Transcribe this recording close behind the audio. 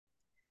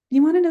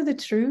You want to know the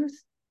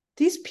truth?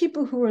 These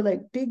people who are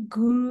like big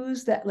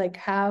gurus that like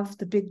have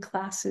the big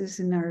classes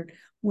and are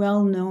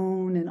well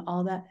known and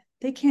all that,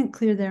 they can't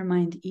clear their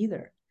mind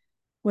either.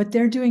 What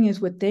they're doing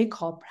is what they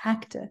call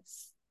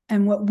practice.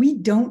 And what we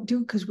don't do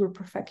because we're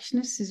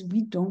perfectionists is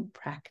we don't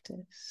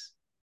practice.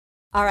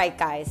 All right,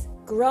 guys,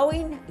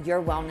 growing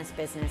your wellness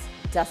business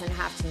doesn't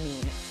have to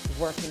mean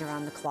working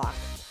around the clock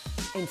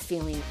and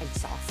feeling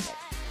exhausted.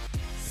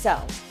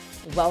 So,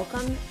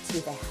 welcome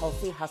to the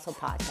Healthy Hustle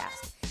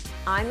Podcast.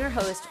 I'm your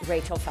host,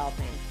 Rachel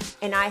Feldman,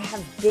 and I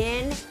have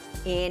been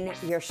in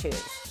your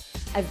shoes.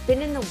 I've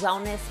been in the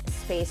wellness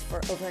space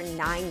for over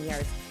 9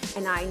 years,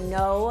 and I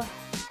know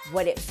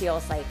what it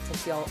feels like to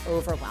feel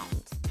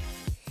overwhelmed.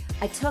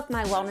 I took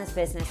my wellness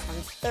business from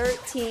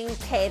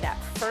 13K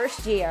that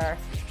first year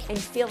and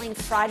feeling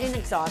fried and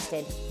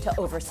exhausted to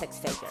over 6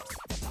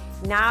 figures.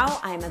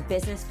 Now I am a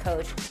business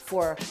coach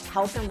for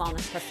health and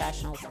wellness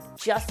professionals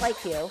just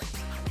like you,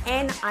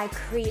 and I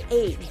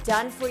create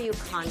done-for-you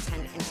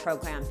content and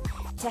programs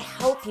to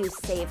help you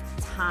save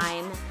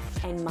time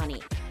and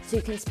money so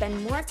you can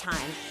spend more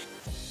time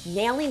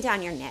nailing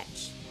down your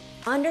niche,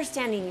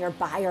 understanding your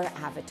buyer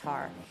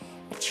avatar,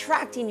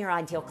 attracting your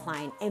ideal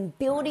client, and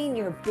building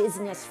your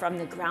business from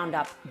the ground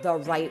up the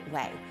right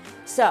way.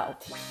 So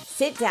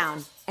sit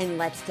down and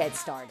let's get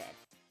started.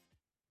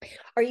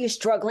 Are you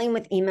struggling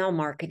with email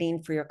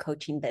marketing for your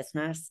coaching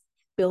business?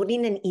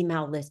 Building an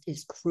email list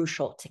is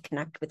crucial to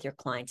connect with your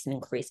clients and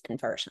increase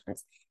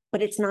conversions,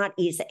 but it's not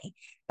easy.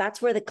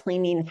 That's where the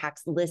Cleaning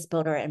Hacks List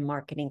Builder and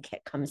Marketing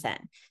Kit comes in.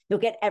 You'll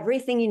get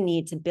everything you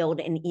need to build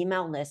an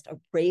email list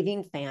of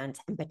raving fans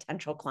and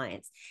potential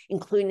clients,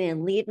 including a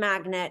lead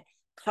magnet,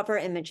 cover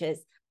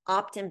images,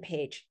 opt-in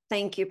page,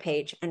 thank you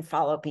page, and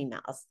follow-up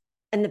emails.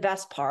 And the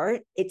best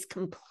part, it's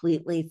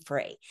completely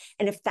free.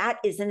 And if that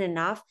isn't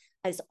enough,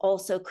 I've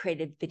also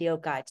created video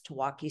guides to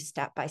walk you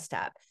step by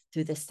step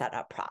through the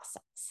setup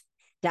process.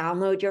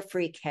 Download your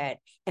free kit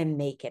and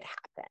make it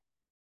happen.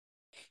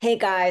 Hey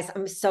guys,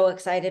 I'm so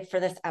excited for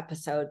this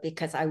episode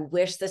because I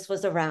wish this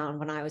was around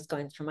when I was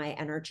going through my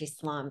energy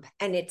slump,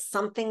 and it's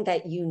something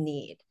that you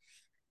need.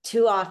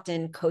 Too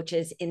often,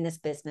 coaches in this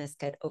business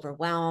get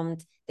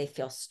overwhelmed, they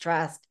feel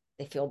stressed,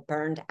 they feel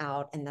burned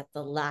out, and that's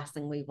the last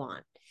thing we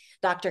want.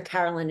 Dr.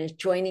 Carolyn is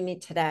joining me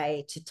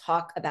today to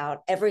talk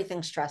about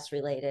everything stress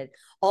related,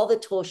 all the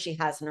tools she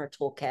has in her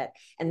toolkit,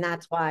 and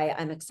that's why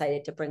I'm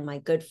excited to bring my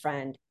good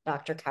friend,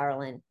 Dr.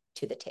 Carolyn,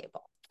 to the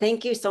table.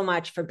 Thank you so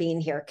much for being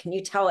here. Can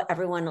you tell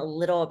everyone a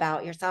little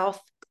about yourself?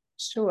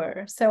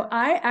 Sure. So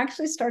I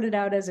actually started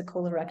out as a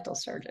colorectal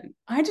surgeon.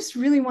 I just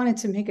really wanted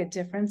to make a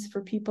difference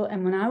for people.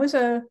 And when I was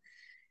a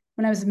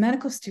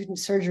medical student,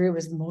 surgery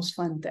was the most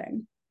fun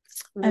thing.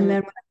 Mm. And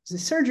then when I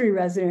was a surgery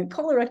resident,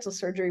 colorectal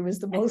surgery was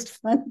the most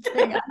fun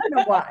thing. I don't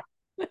know why,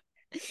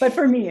 but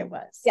for me it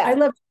was. Yeah. I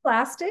loved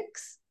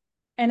plastics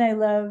and I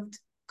loved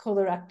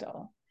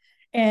colorectal.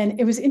 And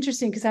it was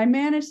interesting because I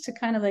managed to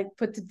kind of like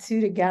put the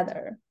two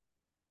together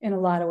in a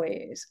lot of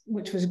ways,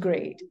 which was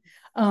great.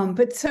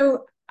 But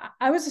so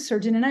I was a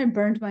surgeon and I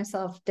burned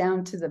myself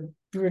down to the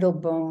brittle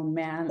bone,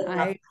 man.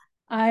 Yeah.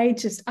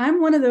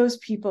 I'm one of those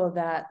people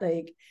that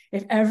like,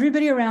 if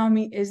everybody around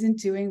me isn't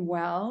doing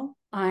well,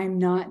 I'm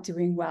not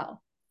doing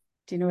well.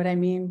 Do you know what I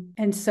mean?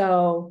 And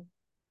so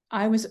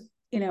I was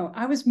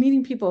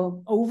meeting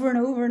people over and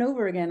over and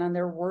over again on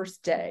their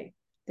worst day.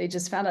 They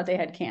just found out they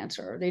had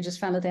cancer, or they just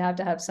found out they have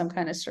to have some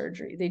kind of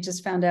surgery. They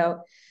just found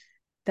out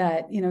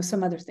that,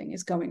 some other thing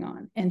is going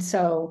on. And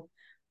so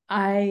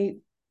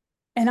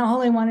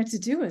all I wanted to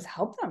do was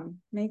help them,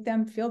 make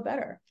them feel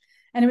better.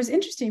 And it was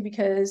interesting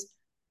because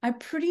I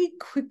pretty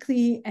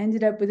quickly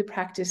ended up with a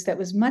practice that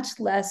was much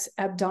less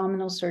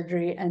abdominal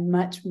surgery and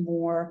much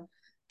more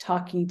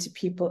talking to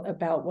people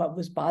about what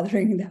was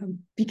bothering them,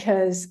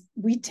 because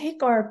we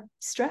take our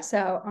stress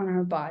out on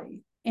our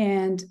body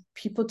and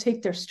people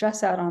take their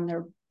stress out on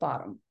their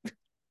bottom.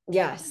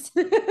 Yes.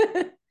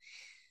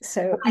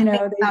 So,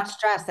 about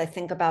stress, I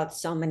think about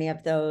so many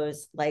of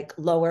those like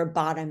lower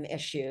bottom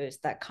issues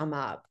that come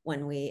up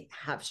when we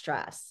have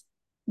stress.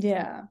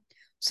 Yeah.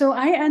 So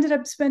I ended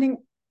up spending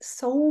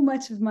so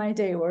much of my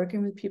day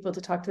working with people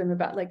to talk to them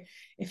about like,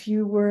 if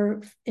you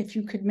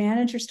could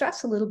manage your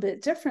stress a little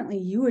bit differently,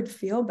 you would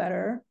feel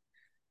better.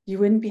 You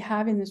wouldn't be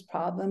having this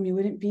problem. You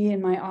wouldn't be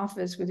in my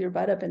office with your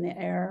butt up in the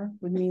air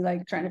with me,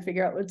 like trying to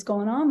figure out what's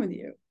going on with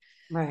you.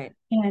 Right.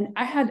 And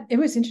it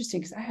was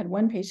interesting because I had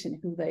one patient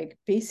who like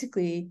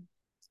basically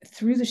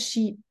threw the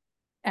sheet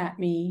at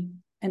me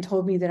and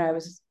told me that I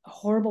was a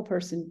horrible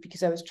person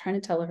because I was trying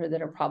to tell her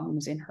that her problem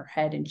was in her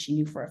head and she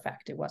knew for a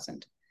fact it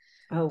wasn't.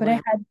 Oh, but wow.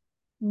 I had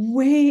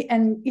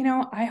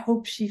I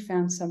hope she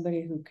found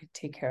somebody who could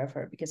take care of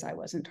her because I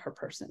wasn't her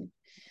person.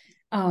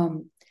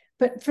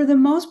 But for the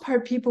most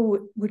part,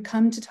 people would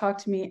come to talk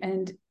to me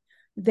and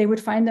they would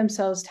find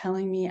themselves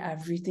telling me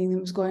everything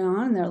that was going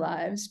on in their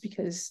lives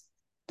because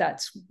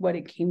that's what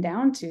it came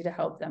down to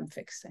help them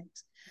fix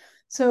things.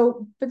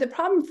 So, but the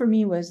problem for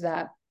me was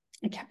that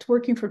I kept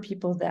working for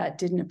people that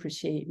didn't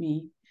appreciate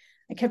me.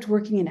 I kept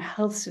working in a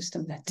health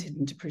system that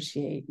didn't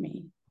appreciate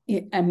me.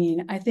 I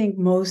mean, I think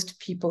most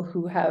people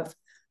who have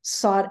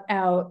sought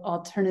out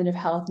alternative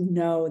health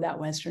know that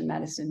Western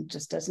medicine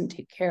just doesn't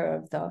take care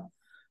of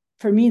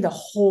for me, the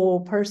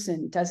whole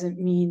person doesn't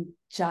mean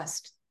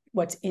just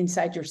what's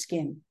inside your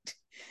skin.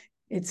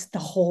 It's the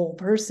whole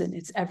person.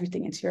 It's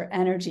everything. It's your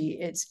energy.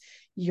 It's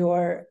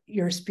your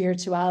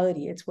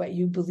spirituality. It's what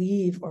you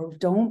believe or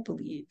don't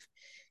believe.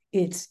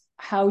 It's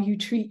how you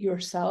treat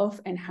yourself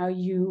and how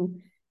you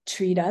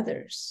treat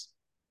others.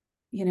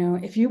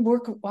 If you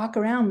walk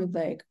around with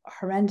like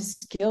horrendous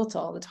guilt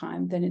all the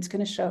time, then it's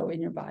going to show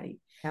in your body.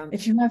 Yeah.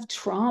 If you have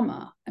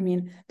trauma, I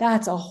mean,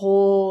 that's a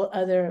whole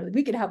other,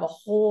 we could have a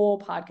whole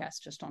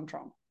podcast just on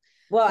trauma.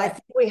 Well, I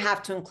think we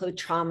have to include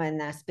trauma in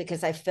this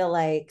because I feel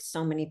like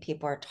so many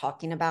people are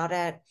talking about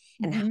it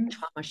and how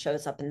trauma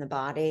shows up in the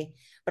body.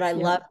 But I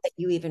love that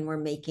you even were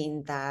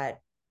making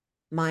that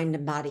mind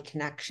and body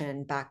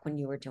connection back when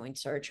you were doing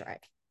surgery.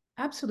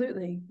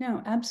 Absolutely.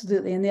 No,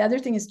 absolutely. And the other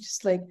thing is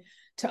just like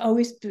to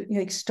always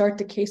start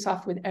the case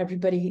off with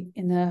everybody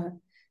in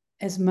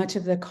as much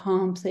of the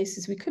calm place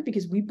as we could,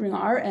 because we bring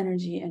our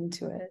energy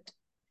into it,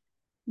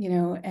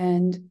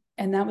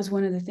 and that was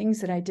one of the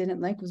things that I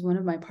didn't like. Was one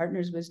of my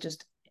partners was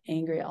just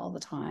angry all the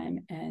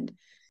time, and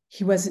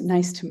he wasn't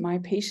nice to my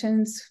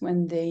patients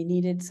when they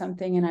needed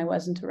something and I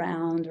wasn't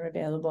around or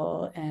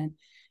available. And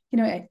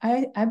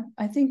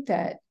I think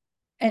that,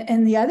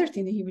 and the other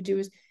thing that he would do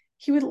is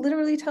he would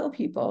literally tell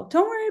people,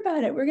 don't worry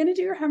about it, we're going to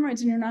do your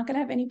hemorrhoids and you're not going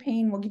to have any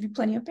pain, we'll give you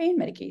plenty of pain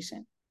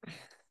medication.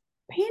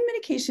 Pain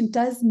medication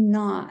does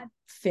not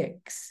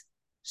fix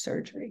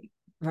surgery.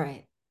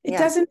 Right. It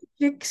doesn't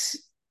fix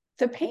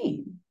the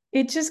pain.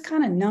 It just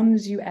kind of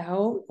numbs you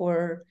out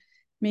or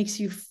makes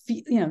you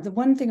feel, the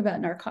one thing about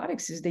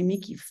narcotics is they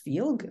make you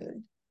feel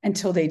good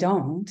until they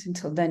don't,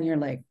 until then you're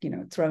like,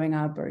 throwing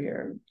up or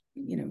you're,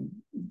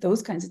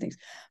 those kinds of things.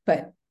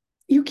 But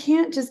you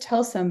can't just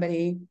tell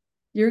somebody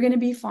you're going to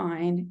be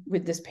fine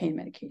with this pain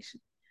medication.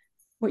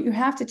 What you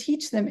have to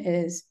teach them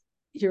is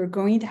you're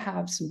going to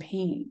have some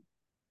pain.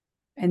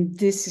 And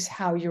this is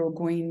how you're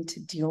going to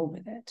deal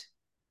with it.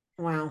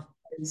 Wow.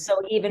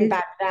 So even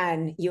back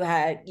then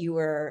you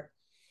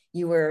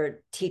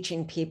were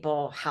teaching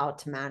people how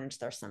to manage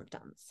their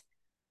symptoms.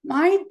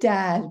 My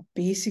dad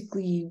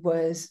basically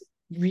was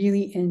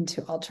really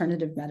into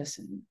alternative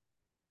medicine.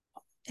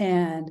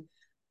 And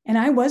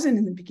I wasn't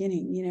in the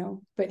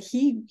beginning, but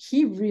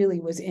he really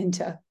was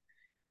into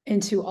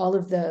all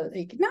of the,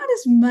 like, not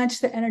as much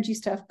the energy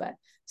stuff, but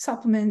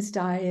supplements,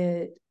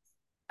 diet,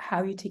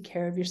 how you take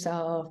care of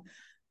yourself.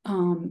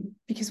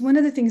 Because one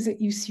of the things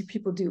that you see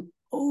people do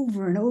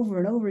over and over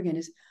and over again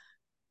is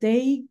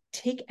they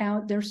take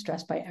out their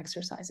stress by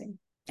exercising.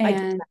 And I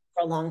did that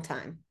for a long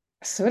time.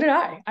 So did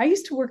I. I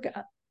used to work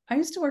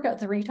out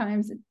 3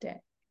 times a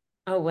day.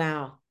 Oh,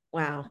 wow.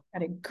 Wow. I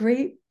had a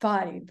great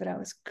body, but I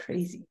was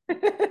crazy.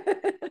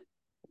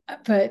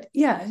 But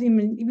yeah, I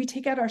mean, we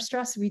take out our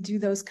stress. We do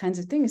those kinds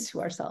of things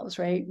to ourselves,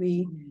 right?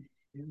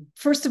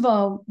 First of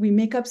all, we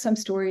make up some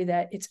story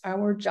that it's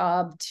our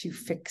job to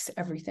fix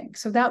everything.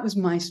 So that was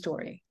my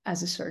story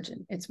as a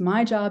surgeon. It's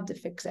my job to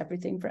fix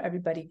everything for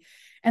everybody.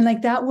 And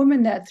like that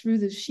woman that threw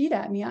the sheet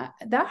at me,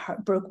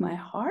 that broke my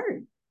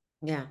heart.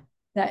 Yeah.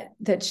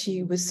 That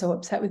she was so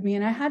upset with me.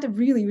 And I had to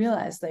really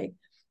realize, like,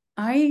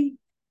 I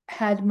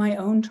had my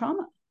own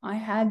trauma. I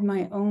had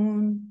my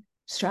own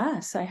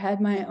stress. I had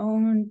my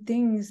own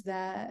things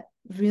that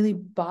really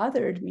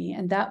bothered me.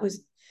 And that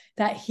was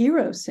that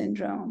hero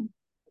syndrome.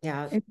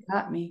 Yeah, it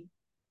got me.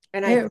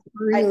 And I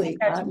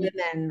think as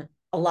women,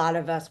 a lot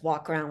of us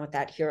walk around with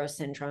that hero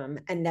syndrome,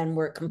 and then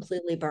we're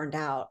completely burned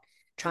out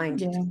trying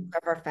to take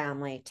care of our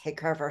family, take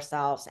care of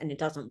ourselves, and it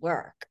doesn't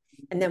work.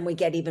 And then we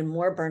get even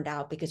more burned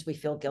out because we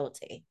feel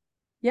guilty.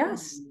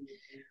 Yes.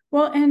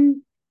 Well,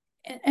 and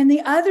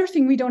the other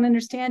thing we don't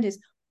understand is,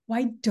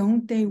 why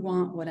don't they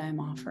want what I'm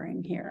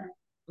offering here?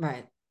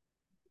 Right.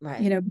 Right.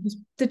 Because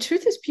the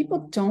truth is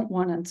people don't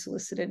want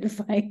unsolicited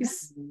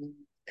advice.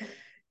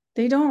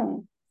 They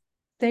don't.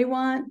 They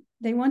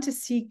want to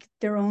seek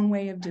their own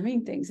way of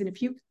doing things. And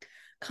if you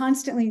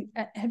constantly,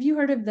 have you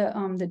heard of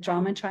the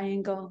drama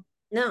triangle?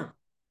 No.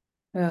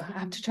 I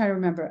have to try to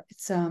remember.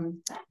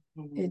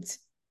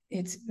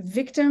 It's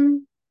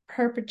victim,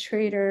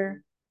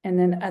 perpetrator, and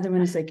then the other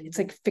one is like, it's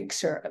like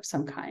fixer of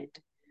some kind.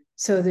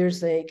 So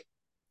there's like,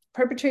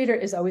 perpetrator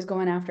is always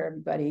going after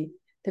everybody.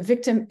 The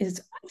victim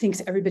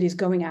thinks everybody's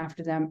going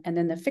after them. And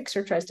then the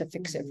fixer tries to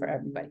fix it for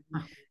everybody.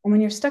 And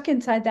when you're stuck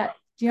inside that,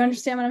 do you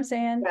understand what I'm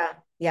saying? Yeah.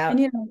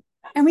 Yeah.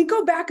 And we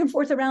go back and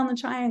forth around the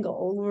triangle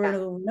over and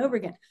over and over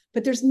again,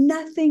 but there's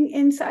nothing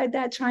inside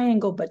that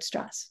triangle but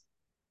stress.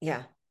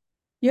 Yeah.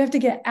 You have to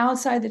get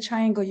outside the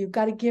triangle. You've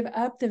got to give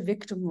up the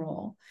victim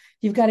role.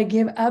 You've got to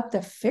give up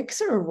the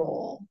fixer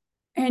role.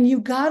 And you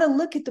got to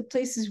look at the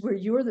places where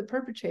you're the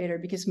perpetrator,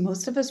 because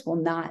most of us will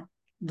not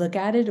look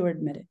at it or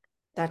admit it.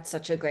 That's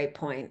such a great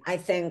point. I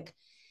think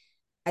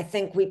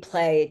we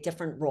play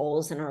different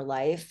roles in our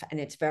life, and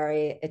it's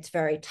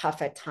very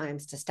tough at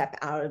times to step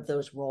out of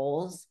those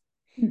roles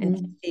and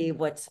to see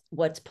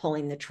what's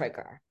pulling the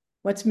trigger.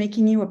 What's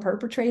making you a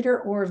perpetrator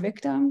or a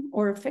victim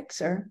or a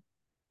fixer?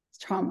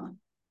 trauma.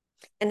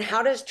 And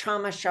how does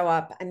trauma show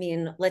up? I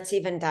mean, let's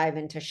even dive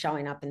into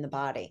showing up in the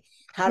body.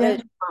 How Yeah.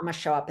 does trauma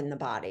show up in the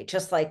body?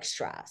 Just like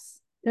stress.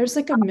 There's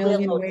like a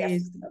million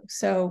ways though.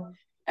 So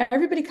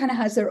everybody kind of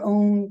has their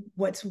own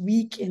what's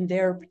weak in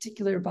their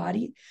particular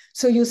body.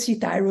 So you'll see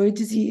thyroid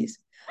disease,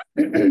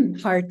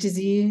 heart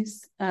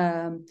disease,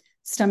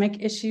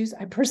 stomach issues.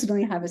 I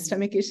personally have a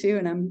stomach issue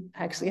and I'm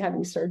actually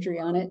having surgery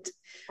on it.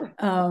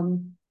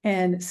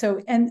 And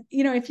so, and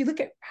if you look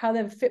at how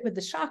they fit with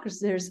the chakras,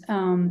 there's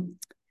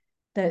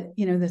that,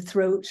 the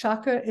throat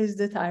chakra is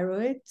the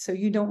thyroid. So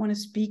you don't want to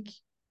speak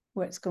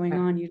what's going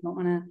on. You don't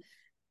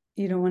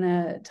want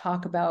to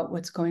talk about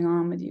what's going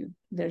on with you.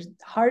 There's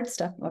hard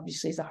stuff,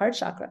 obviously, it's a heart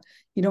chakra.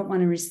 You don't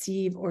want to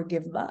receive or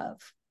give love.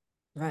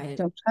 Right.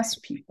 Don't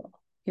trust people.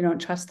 You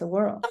don't trust the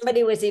world.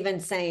 Somebody was even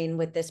saying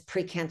with this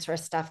precancerous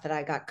stuff that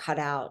I got cut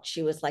out,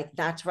 she was like,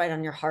 that's right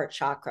on your heart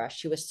chakra.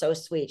 She was so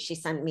sweet. She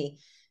sent me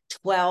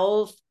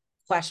 12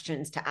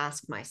 questions to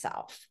ask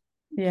myself.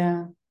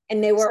 Yeah.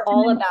 And they were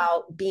all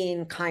about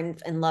being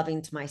kind and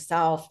loving to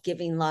myself,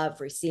 giving love,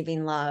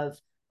 receiving love,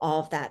 all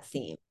of that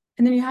theme.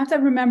 And then you have to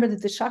remember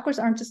that the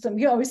chakras aren't just,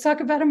 you always talk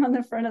about them on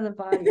the front of the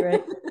body,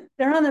 right?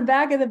 They're on the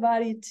back of the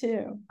body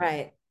too.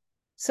 Right.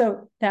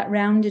 So that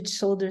rounded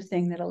shoulder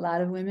thing that a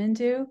lot of women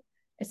do,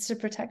 it's to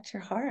protect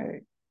your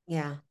heart.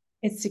 Yeah.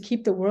 It's to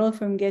keep the world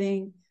from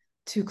getting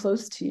too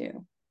close to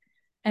you.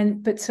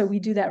 But so we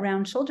do that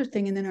round shoulder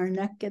thing, and then our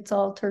neck gets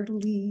all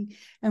turtly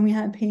and we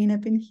have pain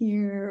up in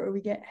here, or we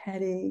get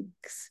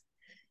headaches.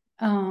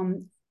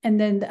 And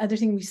then the other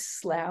thing, we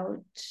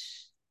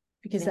slouch,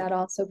 because that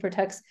also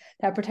protects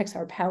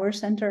our power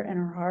center and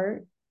our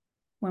heart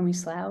when we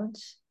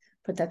slouch,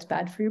 but that's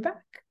bad for your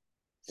back.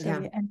 So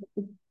you end up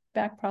with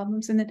back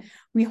problems. And then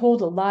we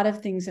hold a lot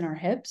of things in our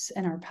hips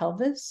and our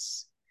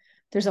pelvis.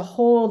 There's a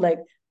whole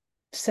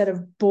set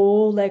of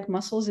bowl-like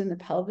muscles in the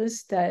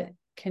pelvis that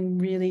can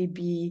really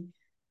be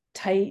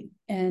tight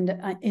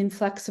and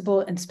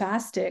inflexible and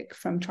spastic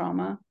from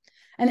trauma.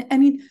 And I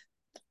mean,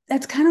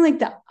 that's kind of like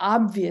the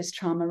obvious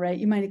trauma, right?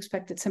 You might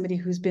expect that somebody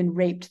who's been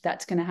raped,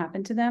 that's going to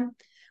happen to them,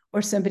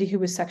 or somebody who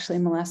was sexually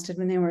molested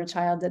when they were a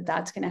child,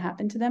 that's going to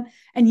happen to them.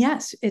 And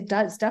yes, it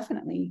does,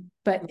 definitely,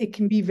 but it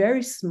can be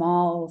very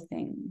small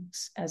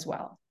things as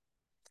well.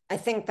 I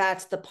think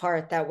that's the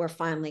part that we're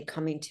finally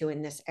coming to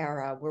in this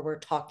era, where we're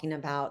talking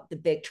about the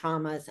big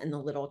traumas and the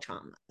little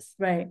traumas.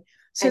 Right.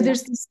 So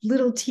there's this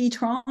little T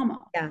trauma.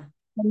 Yeah.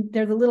 And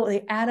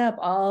they add up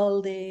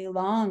all day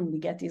long. We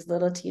get these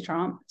little T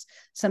traumas.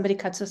 Somebody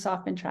cuts us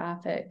off in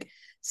traffic.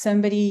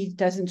 Somebody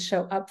doesn't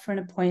show up for an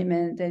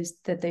appointment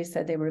that they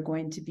said they were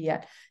going to be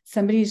at.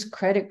 Somebody's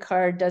credit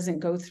card doesn't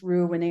go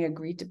through when they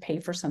agreed to pay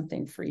for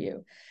something for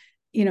you.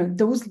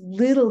 Those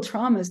little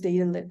traumas,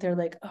 they're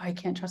like, oh, I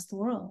can't trust the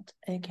world.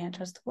 I can't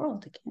trust the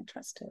world. I can't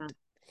trust it.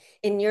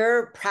 In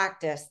your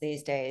practice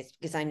these days,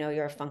 because I know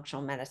you're a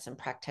functional medicine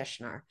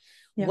practitioner,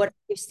 what are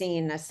you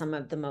seeing as some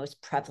of the most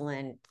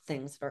prevalent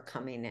things that are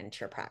coming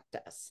into your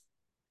practice?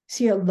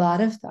 See a lot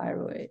of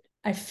thyroid.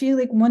 I feel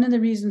like one of the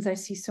reasons I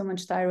see so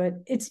much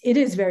thyroid, it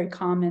is very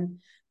common,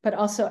 but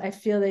also I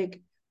feel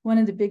like one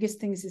of the biggest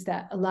things is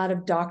that a lot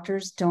of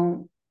doctors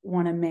don't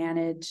want to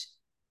manage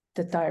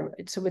the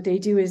thyroid. So what they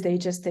do is they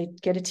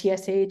get a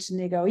TSH and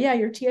they go, yeah,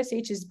 your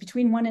TSH is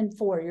between 1 and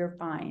 4, you're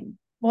fine.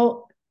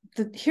 Well,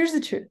 here's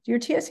the truth. Your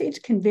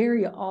TSH can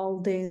vary all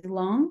day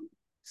long.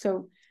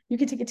 So you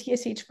could take a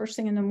TSH first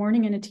thing in the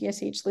morning and a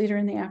TSH later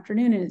in the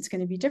afternoon, and it's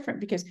going to be different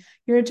because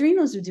your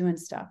adrenals are doing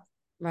stuff,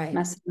 right?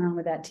 Messing around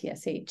with that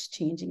TSH,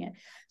 changing it.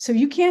 So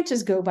you can't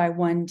just go by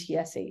one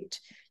TSH.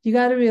 You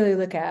got to really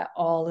look at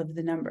all of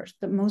the numbers.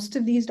 But most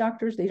of these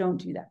doctors, they don't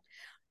do that.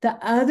 The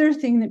other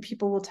thing that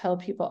people will tell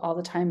people all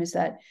the time is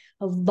that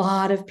a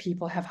lot of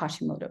people have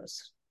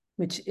Hashimoto's,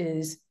 which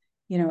is,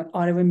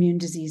 autoimmune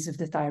disease of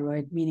the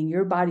thyroid, meaning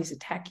your body's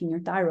attacking your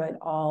thyroid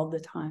all the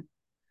time.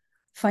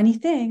 Funny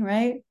thing,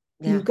 right?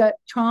 Yeah. You've got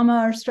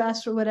trauma or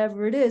stress or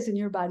whatever it is, and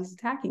your body's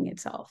attacking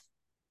itself.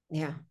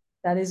 Yeah.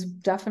 That is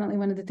definitely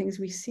one of the things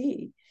we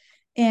see.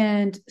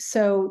 And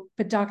so,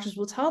 but doctors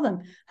will tell them,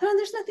 oh,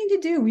 there's nothing to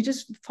do. We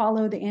just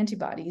follow the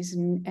antibodies.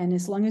 And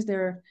as long as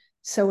they're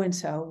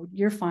so-and-so,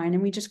 you're fine.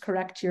 And we just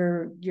correct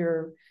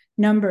your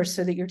numbers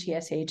so that your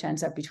TSH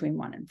ends up between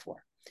 1 and 4.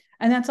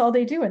 And that's all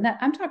they do. And that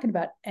I'm talking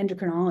about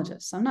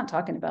endocrinologists. I'm not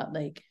talking about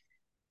like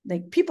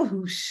people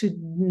who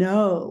should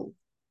know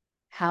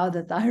how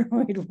the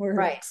thyroid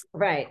works.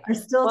 Right. Are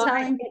still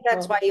telling people.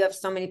 That's why you have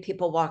so many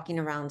people walking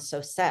around so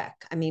sick.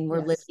 I mean,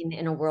 we're living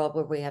in a world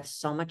where we have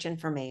so much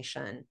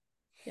information.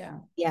 Yeah.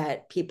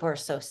 Yet people are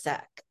so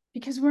sick.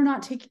 Because we're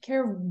not taking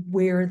care of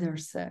where they're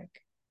sick.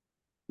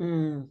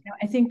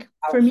 I think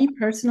for me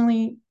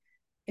personally,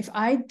 if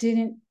I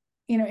didn't,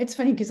 it's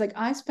funny because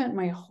I spent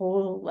my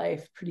whole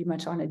life pretty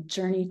much on a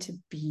journey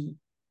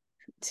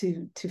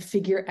to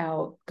figure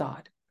out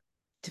God,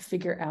 to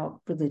figure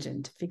out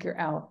religion, to figure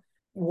out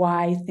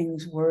why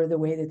things were the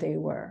way that they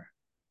were.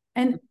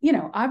 And,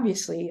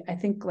 obviously, I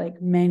think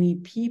like many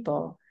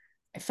people,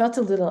 I felt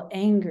a little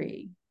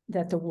angry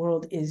that the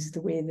world is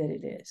the way that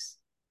it is.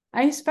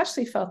 I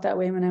especially felt that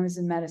way when I was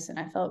in medicine.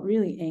 I felt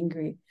really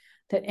angry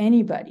that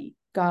anybody,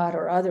 God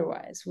or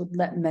otherwise, would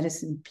let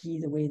medicine be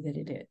the way that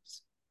it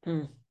is.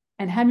 Mm.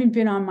 And having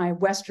been on my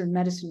Western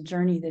medicine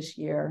journey this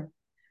year,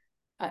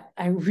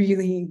 I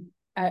really,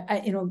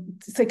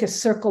 it's like a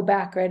circle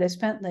back, right? I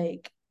spent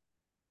like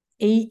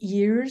 8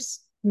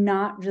 years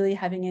not really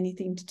having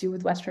anything to do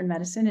with Western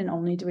medicine and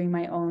only doing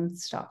my own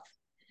stuff.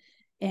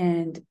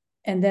 And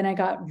then I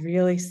got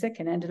really sick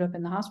and ended up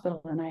in the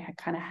hospital, and I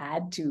kind of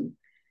had to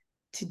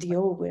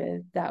deal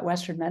with that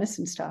Western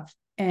medicine stuff.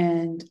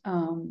 And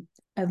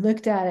I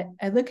look at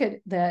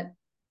that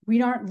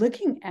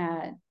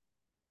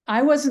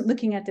I wasn't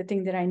looking at the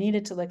thing that I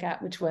needed to look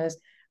at, which was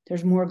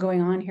there's more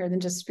going on here than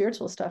just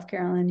spiritual stuff,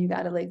 Carolyn. You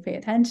got to like pay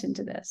attention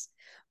to this.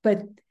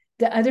 But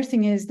the other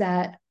thing is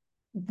that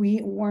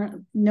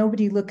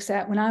nobody looks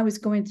at, when I was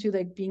going through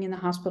like being in the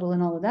hospital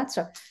and all of that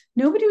stuff,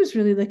 nobody was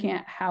really looking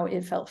at how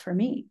it felt for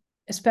me,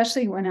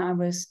 especially when I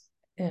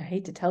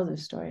hate to tell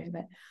this story,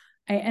 but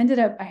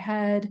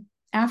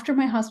after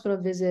my hospital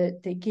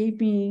visit,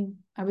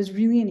 I was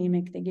really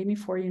anemic. They gave me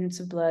 4 units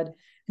of blood,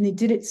 and they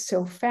did it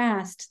so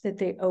fast that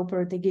they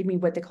gave me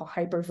what they call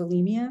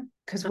hypervolemia.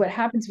 Because what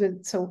happens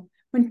when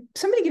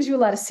somebody gives you a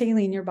lot of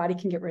saline, your body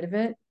can get rid of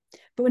it.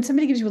 But when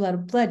somebody gives you a lot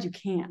of blood, you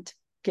can't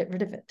get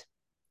rid of it.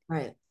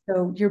 Right.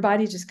 So your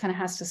body just kind of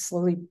has to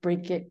slowly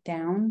break it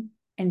down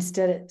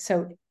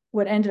so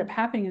what ended up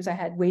happening is I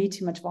had way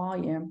too much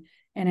volume,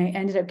 and I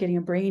ended up getting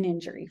a brain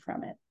injury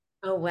from it.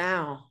 Oh,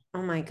 wow.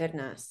 Oh my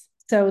goodness.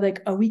 So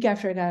like a week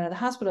after I got out of the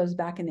hospital, I was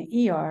back in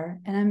the ER,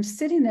 and I'm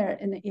sitting there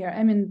in the ER.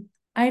 I mean,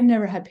 I've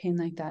never had pain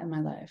like that in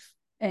my life.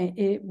 And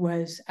it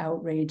was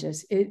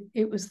outrageous.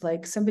 It was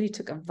like somebody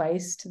took a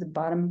vice to the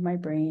bottom of my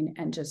brain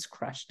and just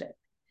crushed it.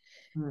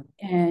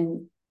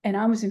 And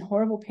I was in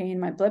horrible pain.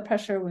 My blood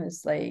pressure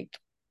was like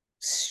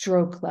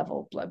stroke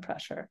level blood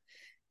pressure.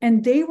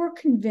 And they were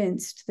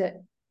convinced that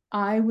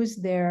I was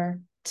there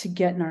to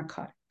get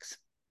narcotics.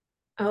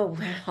 Oh,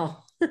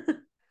 wow.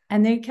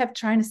 And they kept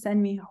trying to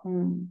send me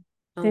home.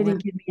 Oh, They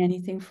didn't give me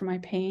anything for my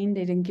pain.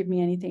 They didn't give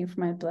me anything for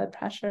my blood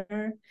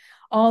pressure.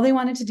 All they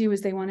wanted to do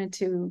was they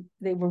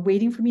were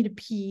waiting for me to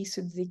pee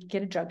so that they could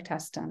get a drug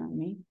test done on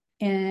me.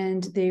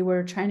 And they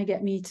were trying to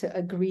get me to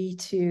agree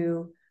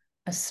to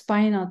a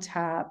spinal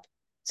tap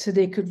so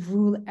they could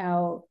rule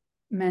out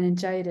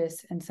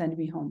meningitis and send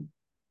me home.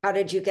 How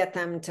did you get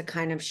them to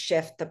kind of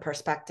shift the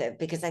perspective?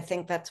 Because I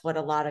think that's what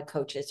a lot of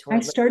coaches who are.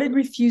 I started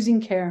refusing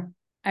care.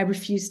 I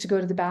refused to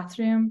go to the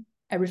bathroom.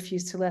 I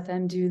refused to let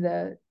them do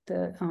the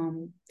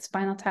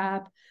spinal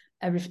tap.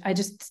 I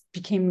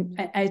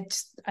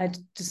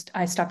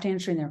stopped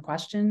answering their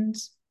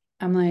questions.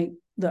 I'm like,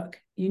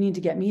 look, you need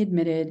to get me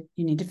admitted.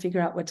 You need to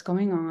figure out what's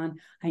going on.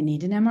 I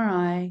need an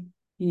MRI.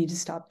 You need to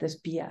stop this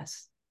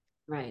BS.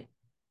 Right.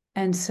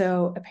 And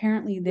so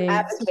apparently they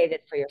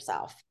advocated for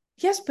yourself.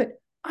 Yes,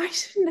 but I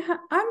shouldn't have.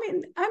 I'm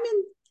in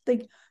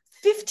like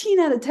 15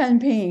 out of 10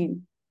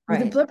 pain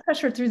with a blood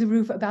pressure through the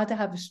roof, about to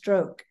have a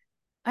stroke.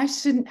 I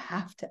shouldn't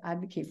have to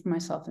advocate for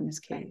myself in this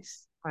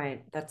case.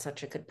 Right. That's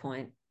such a good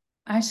point.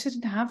 I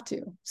shouldn't have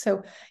to.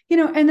 So,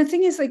 and the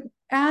thing is, like,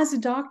 as a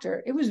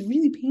doctor, it was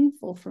really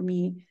painful for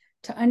me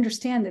to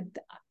understand that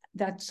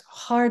that's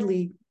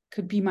hardly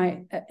could be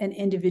an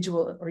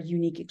individual or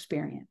unique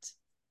experience.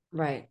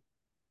 Right.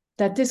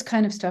 That this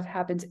kind of stuff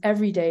happens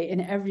every day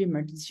in every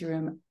emergency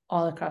room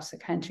all across the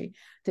country,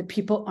 that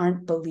people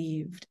aren't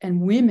believed,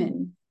 and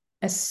women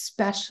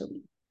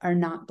especially are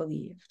not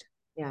believed.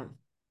 Yeah.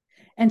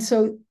 And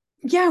so,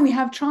 yeah, we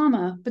have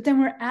trauma, but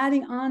then we're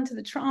adding on to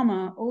the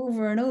trauma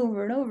over and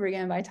over and over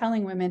again by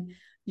telling women,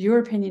 your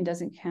opinion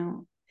doesn't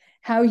count.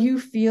 How you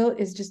feel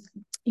is just,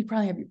 you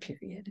probably have your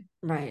period.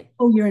 Right.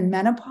 Oh, you're in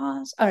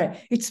menopause? All right,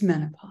 it's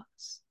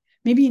menopause.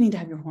 Maybe you need to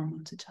have your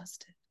hormones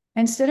adjusted.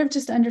 Instead of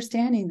just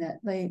understanding that,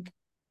 like,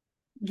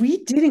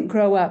 we didn't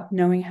grow up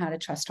knowing how to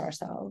trust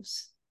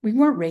ourselves. We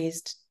weren't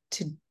raised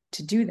to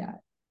do that.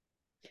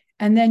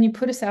 And then you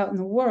put us out in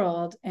the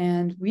world,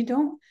 and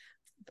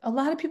a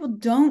lot of people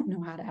don't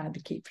know how to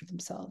advocate for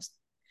themselves.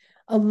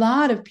 A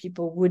lot of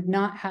people would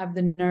not have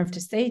the nerve to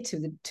say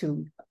to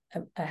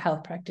a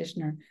health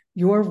practitioner,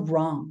 you're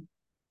wrong.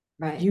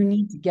 Right. You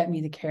need to get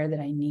me the care that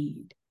I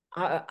need.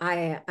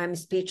 I'm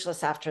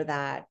speechless after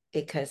that,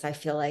 because I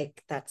feel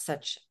like that's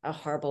such a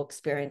horrible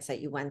experience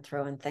that you went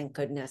through. And thank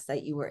goodness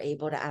that you were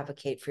able to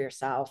advocate for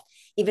yourself,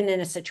 even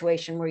in a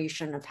situation where you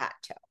shouldn't have had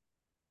to.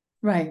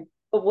 Right.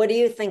 But what do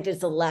you think is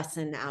the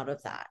lesson out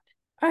of that?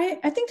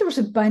 I think there was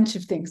a bunch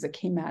of things that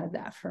came out of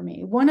that for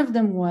me. One of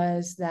them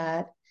was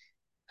that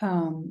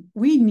I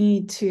really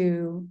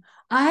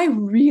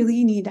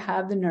need to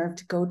have the nerve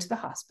to go to the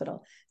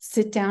hospital,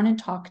 sit down and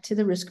talk to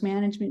the risk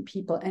management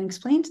people and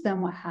explain to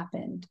them what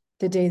happened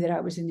the day that I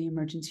was in the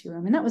emergency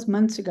room. And that was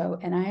months ago.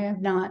 And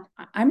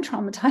I'm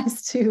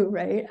traumatized too,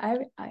 right?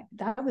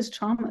 That was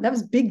trauma. That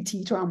was big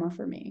T trauma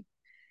for me.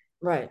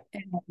 Right.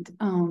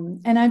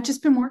 And I've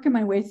just been working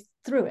my way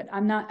through it.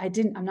 I'm not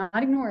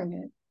ignoring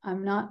it.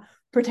 I'm not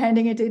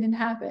pretending it didn't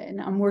happen.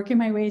 I'm working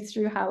my way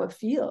through how it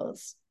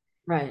feels.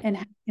 Right. and,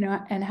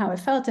 and how it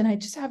felt. And I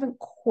just haven't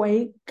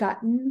quite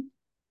gotten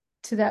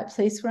to that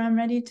place where I'm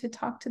ready to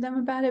talk to them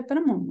about it, but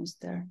I'm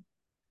almost there.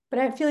 But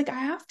I feel like I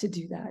have to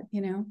do that,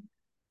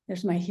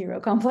 There's my hero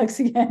complex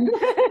again.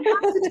 I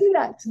have to do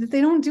that so that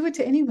they don't do it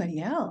to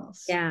anybody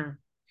else. Yeah.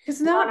 It's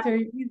not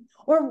very,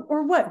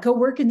 or what? Go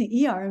work in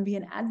the ER and be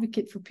an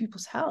advocate for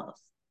people's health.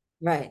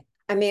 Right.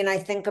 I mean, I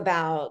think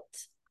about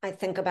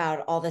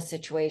all the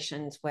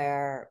situations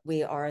where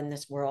we are in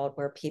this world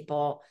where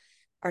people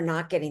are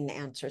not getting the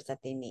answers that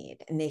they need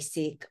and they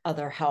seek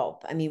other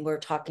help. I mean, we're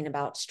talking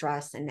about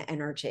stress and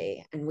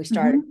energy, and we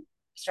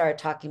started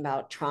talking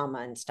about trauma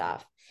and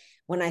stuff.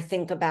 When I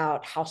think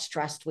about how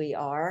stressed we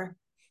are,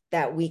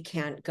 that we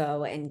can't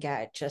go and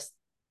get just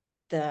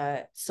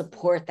the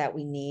support that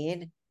we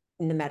need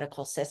in the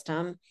medical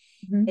system,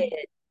 Mm-hmm.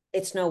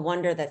 it's no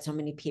wonder that so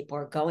many people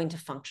are going to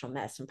functional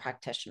medicine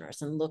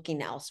practitioners and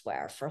looking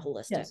elsewhere for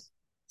holistic Yes.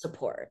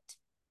 support.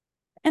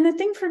 And the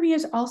thing for me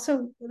is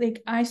also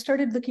like I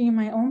started looking in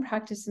my own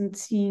practice and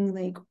seeing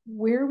like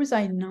where was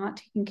I not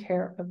taking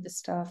care of the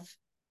stuff,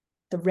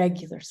 the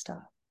regular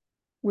stuff?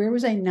 Where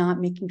was I not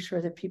making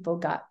sure that people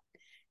got,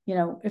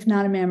 if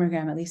not a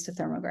mammogram, at least a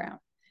thermogram?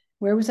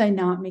 Where was I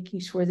not making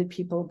sure that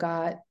people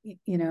got,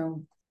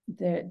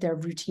 their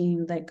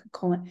routine like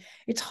colon?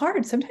 It's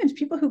hard. Sometimes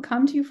people who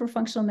come to you for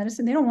functional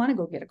medicine, they don't want to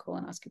go get a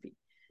colonoscopy.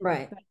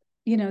 Right.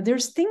 But,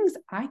 there's things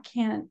I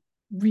can't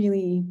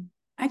really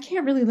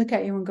look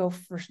at you and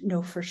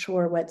know for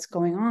sure what's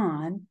going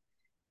on.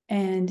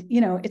 And,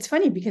 it's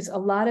funny because a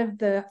lot of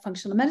the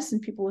functional medicine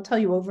people will tell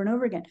you over and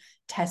over again,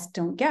 test,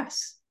 don't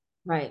guess.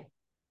 Right.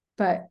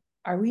 But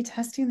are we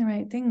testing the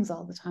right things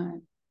all the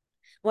time?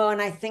 Well,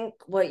 and I think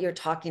what you're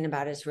talking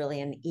about is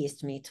really an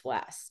East meets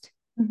West,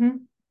 Mm-hmm.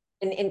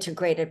 an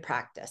integrated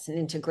practice, an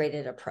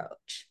integrated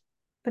approach.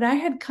 But I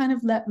had kind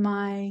of let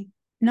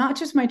not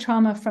just my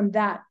trauma from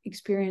that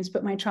experience,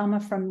 but my trauma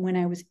from when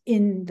I was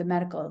in the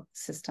medical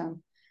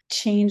system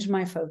change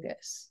my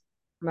focus.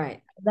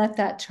 Right. Let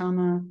that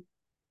trauma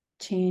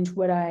change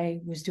what I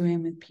was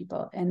doing with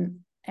people. And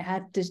I've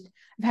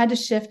had to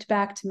shift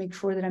back to make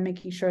sure that I'm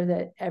making sure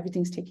that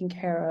everything's taken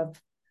care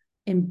of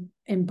in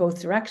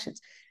both directions.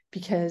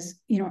 Because,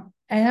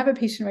 I have a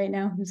patient right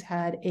now who's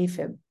had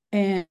AFib,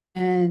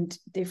 and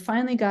they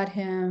finally got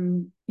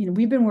him,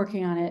 we've been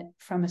working on it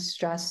from a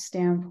stress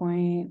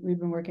standpoint. We've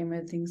been working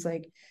with things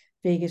like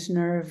vagus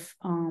nerve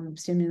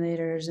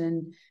stimulators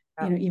and,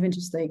 even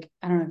just like,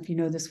 I don't know if you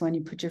know this one,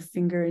 you put your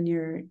finger in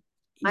your ear.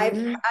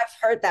 I've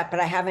heard that,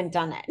 but I haven't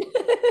done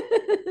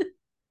it.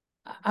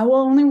 I will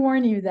only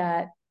warn you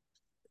that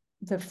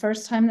the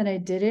first time that I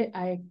did it,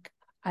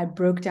 I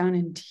broke down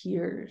in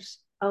tears.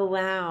 Oh,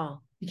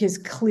 wow. Because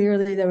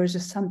clearly there was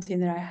just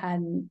something that I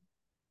hadn't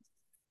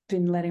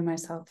been letting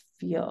myself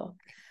feel.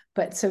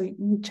 But so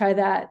try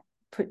that,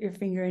 put your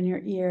finger in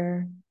your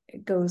ear.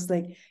 It goes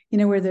like,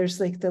 where there's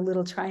like the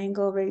little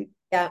triangle right.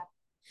 Yeah.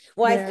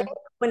 Well, there. I think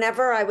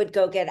whenever I would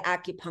go get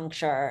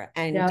acupuncture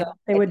and go,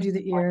 they would do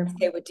the ear.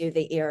 They would do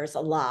the ears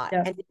a lot.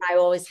 Yeah. And I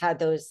always had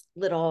those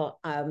little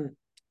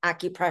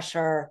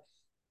acupressure,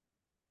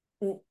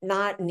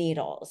 not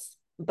needles,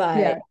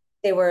 but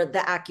they were the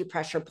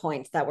acupressure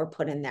points that were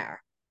put in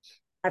there.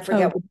 I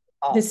forget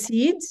what the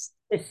seeds,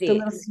 the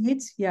little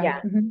seeds. Yeah.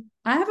 Mm-hmm.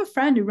 I have a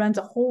friend who runs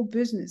a whole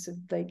business of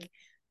like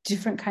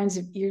different kinds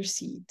of ear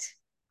seeds.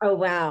 Oh,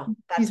 wow.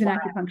 He's an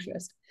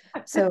acupuncturist.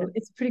 So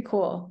it's pretty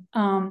cool.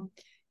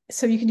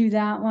 So you can do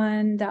that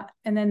one,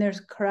 and then there's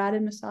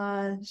carotid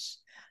massage.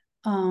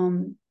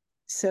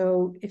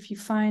 So if you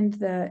find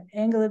the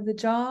angle of the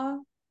jaw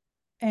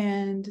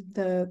and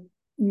the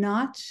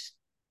notch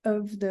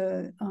of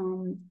the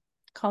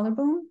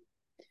collarbone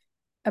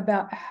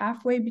about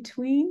halfway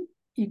between,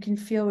 you can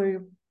feel where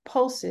your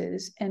pulse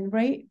is, and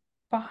right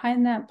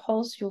behind that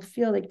pulse you'll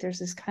feel like there's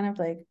this kind of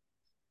like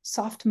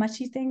soft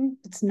mushy thing.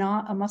 It's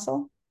not a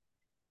muscle.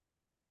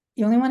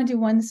 You only want to do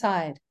one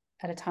side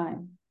at a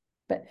time,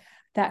 but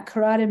that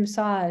carotid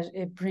massage,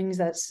 it brings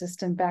that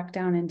system back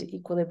down into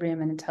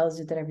equilibrium, and it tells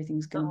you that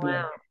everything's going to be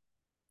okay.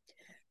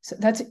 So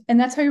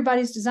that's how your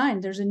body's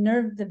designed. There's a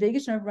nerve, the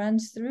vagus nerve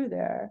runs through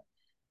there,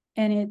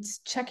 and it's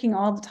checking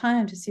all the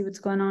time to see what's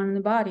going on in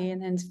the body,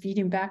 and then it's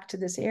feeding back to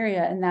this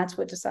area, and that's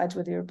what decides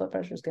whether your blood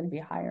pressure is going to be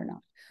high or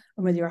not,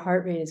 or whether your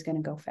heart rate is going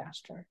to go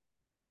faster.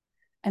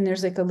 And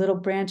there's like a little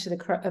branch of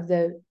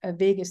the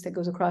vagus that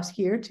goes across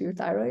here to your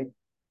thyroid.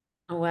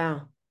 Oh,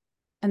 wow.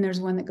 And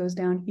there's one that goes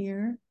down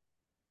here,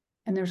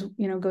 and there's,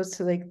 goes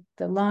to like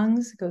the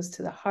lungs, goes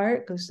to the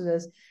heart, goes to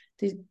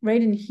these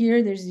right in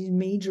here. There's these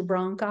major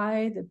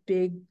bronchi,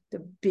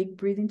 the big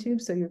breathing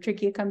tubes. So your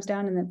trachea comes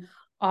down, and then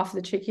off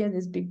the trachea,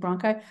 this big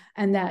bronchi,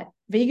 and that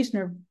vagus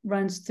nerve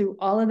runs through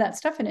all of that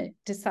stuff, and it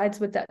decides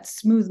what that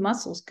smooth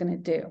muscle is going to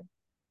do.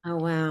 Oh,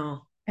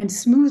 wow. And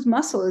smooth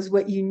muscle is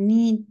what you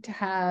need to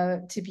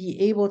have to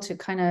be able to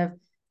kind of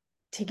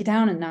take it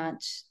down a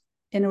notch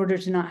in order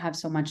to not have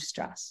so much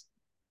stress.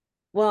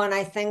 Well, and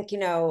I think,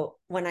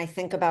 when I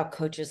think about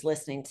coaches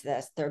listening to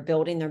this, they're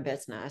building their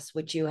business,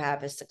 which you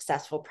have a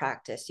successful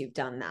practice. You've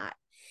done that.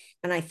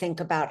 And I think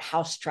about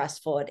how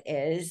stressful it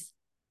is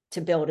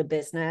to build a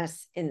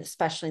business, and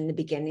especially in the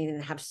beginning,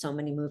 and have so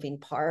many moving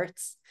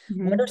parts.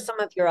 What are Mhm. some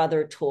of your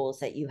other tools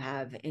that you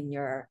have in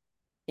your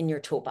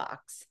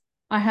toolbox?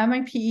 I have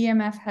my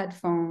PEMF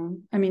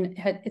headphone. I mean,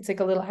 it's like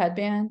a little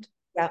headband.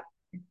 Yeah.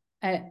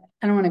 I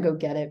don't want to go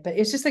get it, but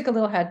it's just like a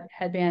little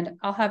headband.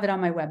 I'll have it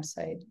on my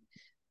website.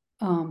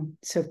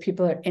 So if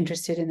people are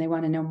interested and they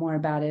want to know more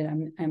about it,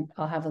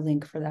 I'll have a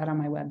link for that on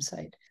my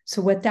website.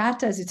 So what that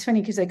does, it's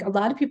funny because like a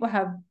lot of people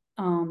have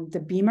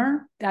the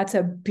Beamer. That's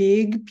a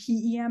big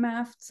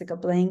PEMF. It's like a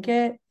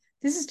blanket.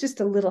 This is just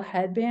a little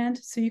headband,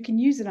 so you can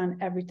use it on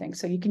everything.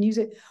 So you can use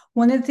it.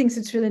 One of the things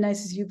that's really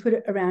nice is you put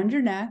it around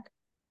your neck,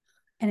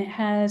 and it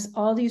has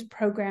all these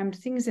programmed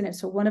things in it.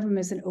 So one of them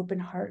is an open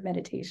heart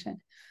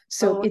meditation.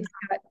 So Oh, it's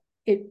got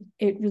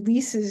it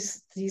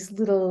releases these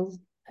little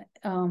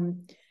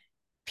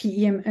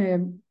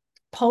PEM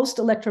pulsed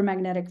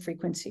electromagnetic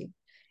frequency.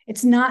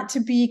 It's not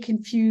to be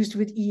confused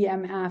with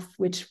EMF,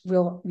 which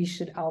we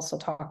should also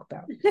talk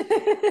about.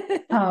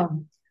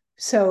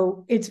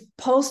 So it's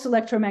pulsed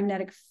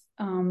electromagnetic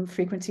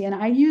frequency, and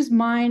I use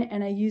mine,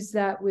 and I use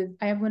that with.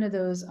 I have one of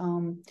those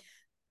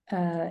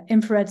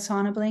infrared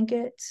sauna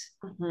blankets.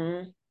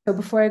 mm-hmm. So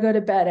before I go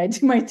to bed, I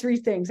do my three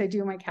things. I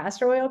do my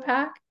castor oil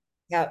pack.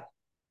 Yep.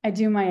 I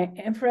do my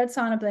infrared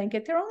sauna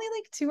blanket. They're only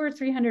like $200 or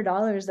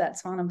 $300,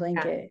 that sauna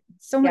blanket.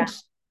 So Yeah. much.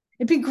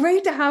 It'd be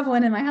great to have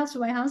one in my house,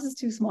 but my house is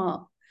too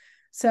small.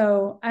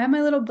 So I have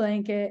my little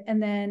blanket,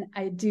 and then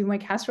I do my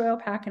castor oil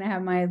pack, and I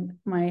have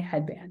my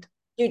headband.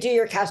 You do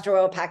your castor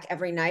oil pack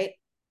every night?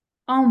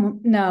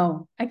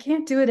 No, I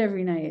can't do it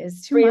every night.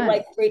 It's too Three, much.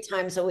 like 3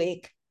 times a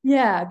week.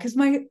 Yeah, because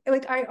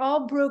I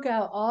all broke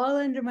out all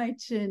under my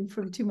chin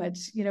from too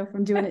much,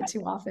 from doing it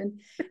too often.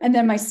 And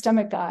then my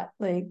stomach got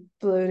like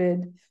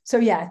bloated. So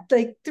yeah,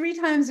 like 3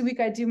 times a week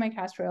I do my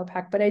castor oil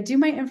pack, but I do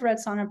my infrared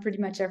sauna pretty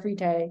much every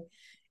day.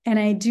 And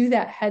I do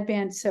that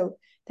headband. So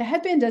the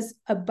headband does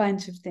a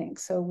bunch of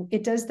things. So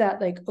it does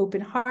that like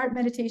open heart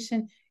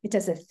meditation. It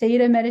does a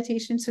theta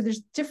meditation. So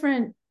there's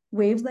different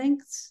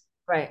wavelengths.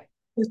 Right.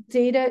 So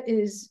theta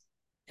is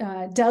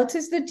delta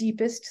is the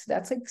deepest, so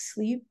that's like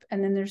sleep,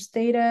 and then there's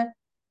theta,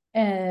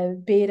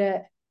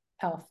 beta,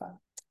 alpha.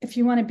 If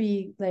you want to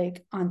be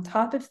like on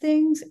top of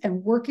things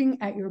and working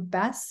at your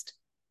best,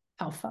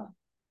 alpha.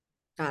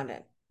 Got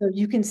it. So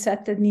you can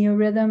set the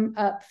neorhythm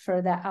up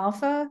for that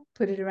alpha,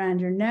 put it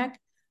around your neck,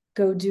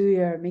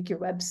 make your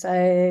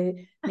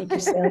website, make your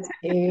sales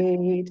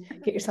page,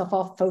 get yourself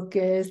all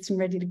focused and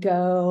ready to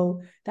go.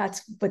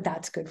 That's what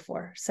that's good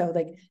for. So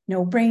like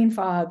no brain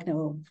fog,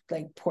 no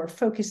like poor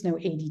focus, no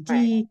ADD,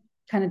 right.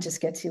 Kind of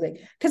just gets you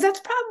like, because that's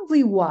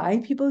probably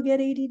why people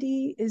get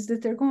ADD, is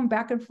that they're going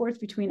back and forth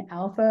between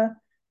alpha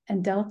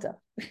and delta.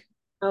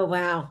 Oh,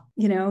 wow.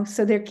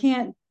 So they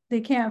can't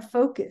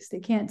focus. They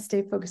can't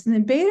stay focused. And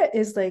then beta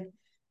is like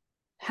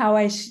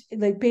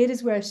beta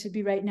is where I should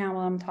be right now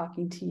while I'm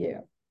talking to you.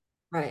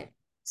 Right.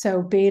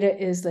 So beta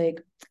is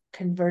like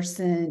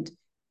conversant,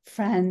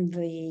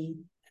 friendly,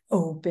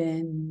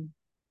 open.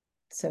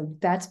 So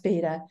that's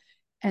beta.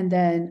 And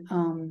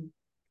then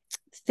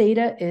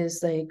theta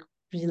is like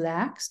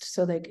relaxed.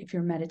 So like if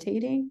you're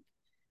meditating,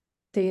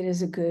 theta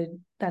is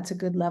that's a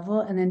good level.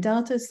 And then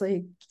delta is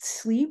like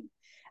sleep.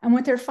 And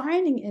what they're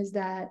finding is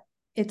that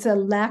it's a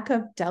lack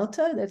of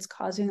delta that's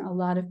causing a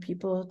lot of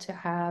people to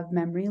have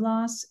memory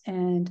loss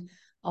and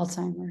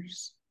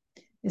Alzheimer's.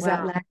 Is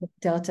that lack of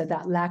delta,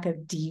 that lack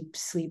of deep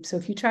sleep. So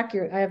if you track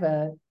I have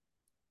the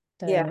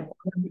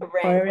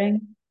Oura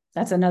ring.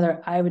 That's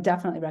another, I would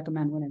definitely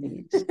recommend one of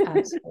these.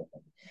 Absolutely.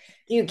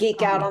 Do you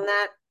geek out on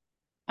that?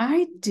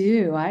 I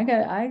do. I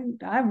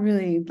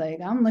really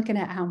I'm looking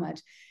at how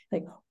much,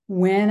 like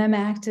when I'm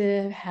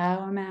active, how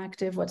I'm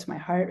active, what's my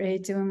heart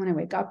rate doing when I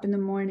wake up in the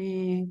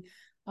morning,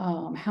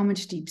 how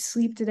much deep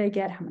sleep did I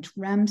get, how much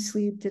REM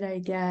sleep did I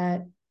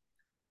get,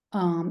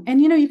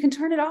 and you can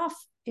turn it off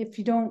if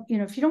you don't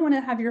want to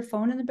have your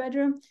phone in the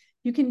bedroom.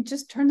 You can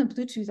just turn the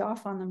Bluetooth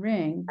off on the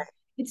ring.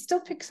 It still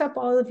picks up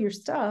all of your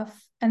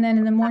stuff, and then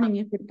in the morning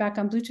you put it back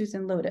on Bluetooth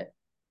and load it.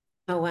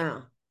 Oh,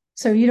 wow.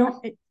 So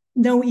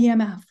no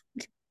EMF.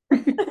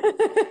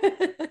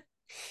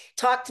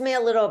 Talk to me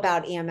a little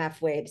about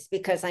EMF waves,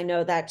 because I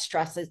know that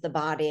stresses the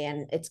body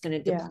and it's going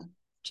to deplete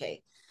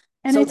energy.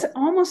 And it's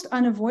almost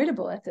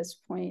unavoidable at this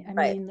point. I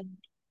right. mean,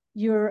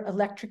 your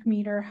electric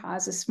meter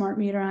has a smart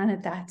meter on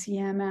it. That's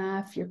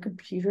EMF. Your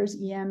computer's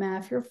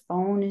EMF. Your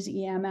phone is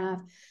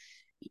EMF.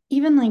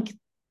 Even like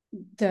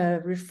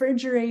the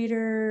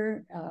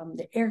refrigerator,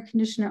 the air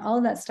conditioner, all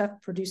of that stuff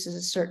produces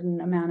a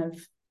certain amount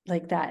of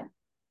like that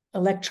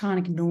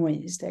electronic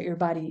noise that your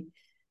body.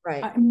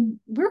 Right. I mean,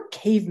 we're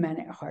cavemen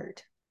at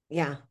heart.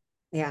 Yeah.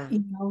 Yeah.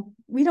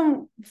 We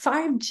don't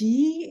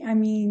 5G. I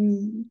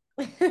mean,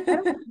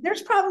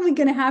 there's probably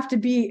going to have to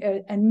be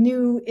a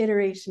new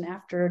iteration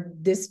after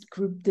this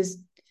group, this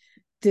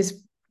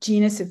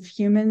genus of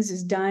humans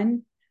is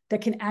done,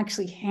 that can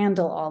actually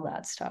handle all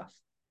that stuff.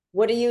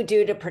 What do you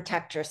do to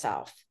protect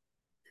yourself?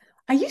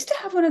 I used to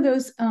have one of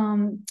those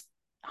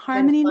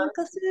Harmony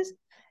necklaces,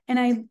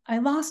 and I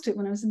lost it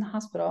when I was in the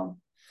hospital.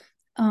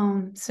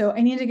 So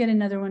I need to get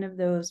another one of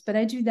those, but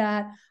I do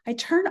that. I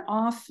turn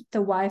off the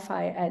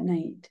Wi-Fi at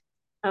night.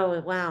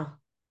 Oh, wow.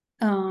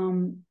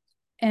 Um,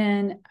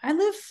 and I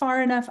live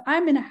far enough.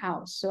 I'm in a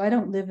house, so I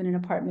don't live in an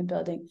apartment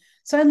building.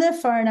 So I live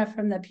far enough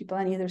from the people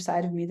on either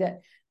side of me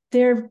that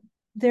their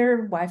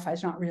Wi-Fi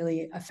is not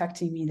really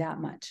affecting me that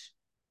much.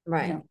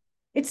 Right.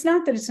 It's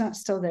not that it's not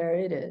still there,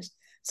 it is.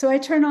 So I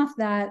turn off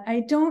that.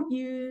 I don't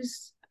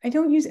use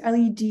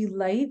LED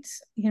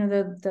lights,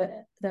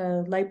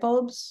 the light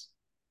bulbs.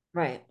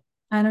 Right.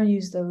 I don't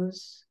use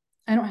those.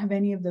 I don't have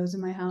any of those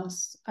in my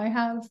house. I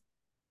have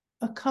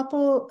a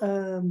couple,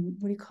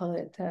 what do you call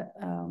it?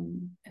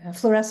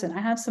 Fluorescent.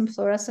 I have some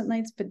fluorescent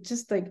lights, but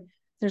just like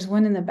there's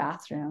one in the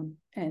bathroom,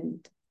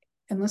 and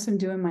unless I'm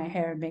doing my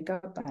hair and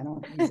makeup, I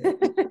don't use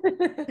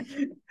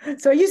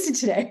it. So I used it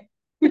today.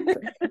 But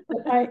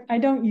I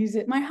don't use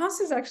it. My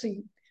house is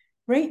actually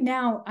right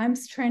now, I'm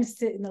trying to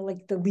sit in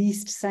the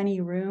least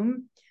sunny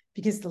room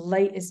because the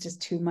light is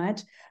just too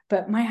much.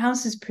 But my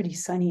house is pretty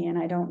sunny and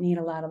I don't need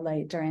a lot of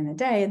light during the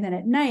day. And then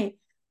at night,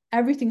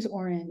 everything's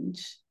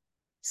orange.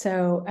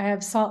 So I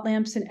have salt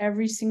lamps in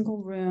every single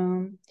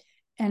room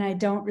and I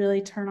don't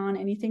really turn on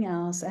anything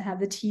else. I have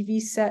the TV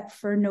set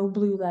for no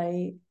blue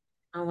light.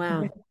 Oh,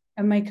 wow.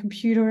 And my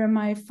computer and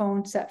my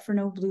phone set for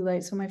no blue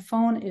light. So my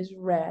phone is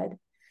red.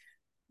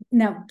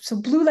 Now, so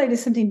blue light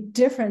is something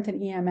different than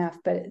EMF,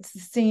 but it's the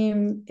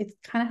same, it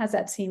kind of has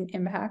that same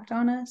impact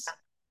on us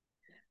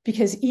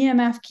because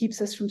EMF keeps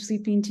us from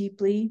sleeping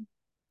deeply.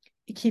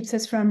 It keeps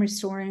us from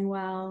restoring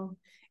well.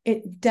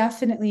 It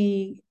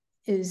definitely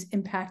is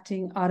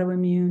impacting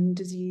autoimmune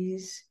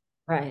disease.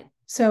 Right.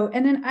 So,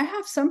 and then I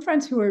have some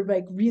friends who are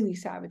like really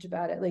savage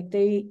about it. Like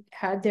they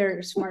had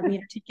their smart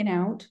meter taken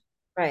out.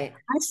 Right.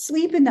 I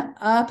sleep in the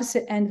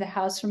opposite end of the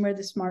house from where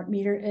the smart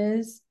meter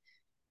is.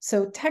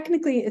 So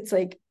technically it's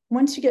like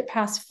once you get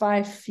past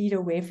 5 feet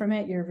away from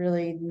it, you're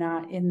really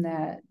not in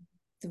the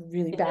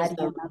really bad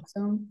EMF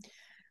zone.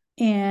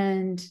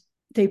 And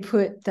they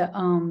put the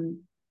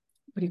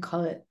what do you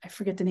call it? I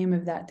forget the name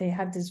of that. They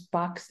have this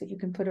box that you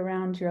can put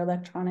around your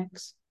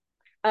electronics.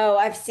 Oh,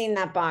 I've seen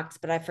that box,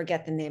 but I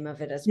forget the name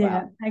of it as well.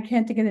 Yeah, I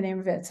can't think of the name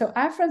of it. So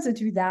I have friends that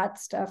do that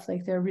stuff,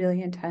 like they're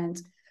really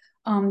intense.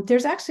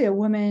 There's actually a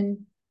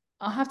woman,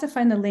 I'll have to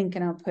find the link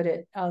and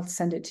I'll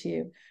send it to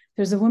you.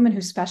 There's a woman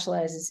who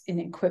specializes in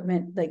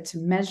equipment like to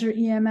measure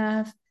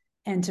EMF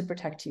and to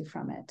protect you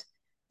from it.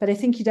 But I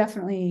think you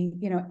definitely,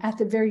 at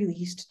the very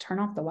least, turn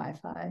off the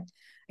Wi-Fi.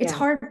 It's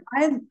hard.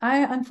 I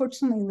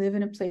unfortunately live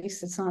in a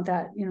place that's not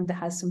that, that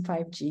has some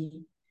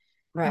 5G.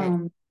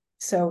 Right.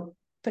 So,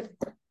 but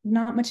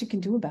not much you can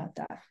do about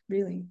that,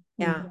 really.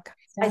 Yeah.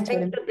 I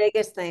think the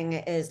biggest thing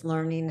is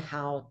learning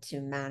how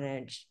to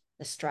manage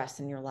the stress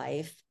in your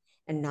life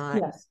and not,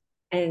 yes.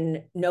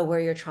 and know where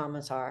your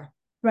traumas are.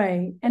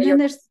 Right. And then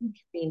there's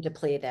being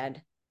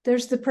depleted.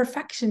 There's the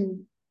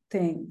perfection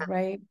thing,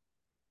 right?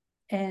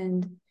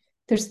 And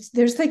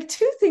there's like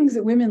two things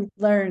that women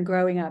learn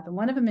growing up. And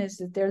one of them is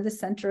that they're the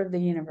center of the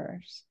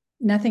universe.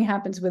 Nothing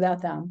happens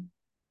without them,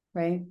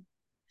 right?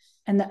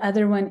 And the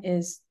other one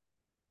is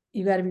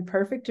you got to be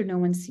perfect or no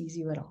one sees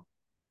you at all.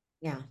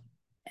 Yeah.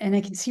 And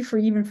I can see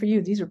even for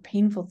you, these are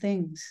painful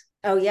things.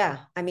 Oh, yeah.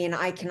 I mean,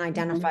 I can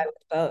identify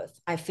with both.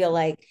 I feel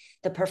like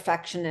the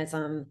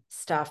perfectionism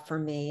stuff for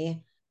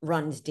me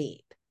runs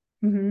deep.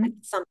 Mm-hmm.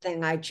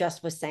 Something I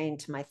just was saying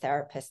to my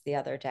therapist the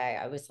other day.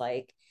 I was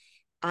like,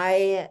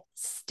 I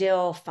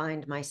still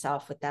find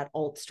myself with that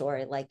old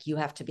story. Like, you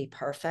have to be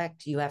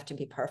perfect. You have to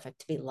be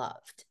perfect to be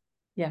loved.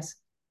 Yes.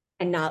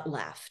 And not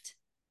left.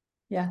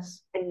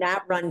 Yes. And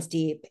that runs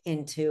deep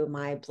into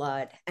my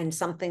blood and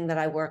something that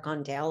I work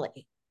on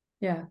daily.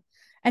 Yeah.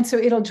 And so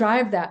it'll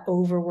drive that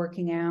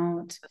overworking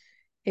out.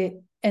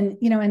 And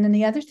then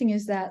the other thing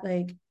is that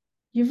like,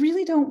 you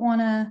really don't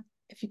want to,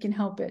 if you can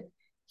help it,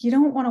 you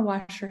don't want to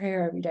wash your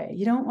hair every day.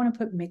 You don't want to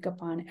put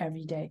makeup on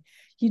every day.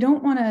 You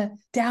don't want to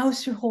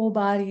douse your whole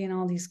body in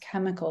all these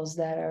chemicals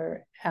that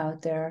are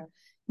out there.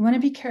 You want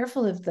to be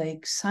careful of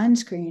like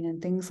sunscreen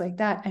and things like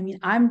that. I mean,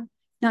 I'm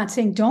not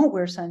saying don't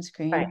wear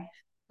sunscreen, right,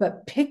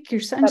 but pick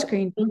your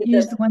sunscreen. Don't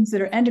use the ones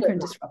that are endocrine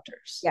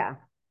disruptors. Yeah.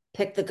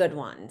 Pick the good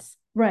ones.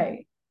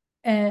 Right.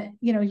 And,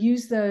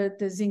 use the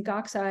zinc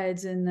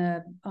oxides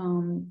and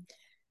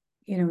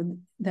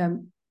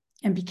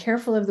and be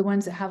careful of the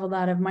ones that have a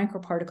lot of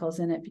microparticles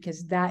in it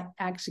because that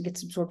actually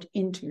gets absorbed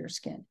into your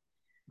skin.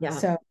 Yeah.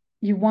 So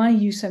you want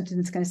to use something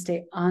that's going to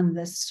stay on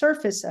the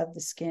surface of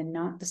the skin,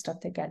 not the stuff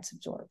that gets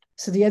absorbed.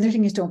 So the other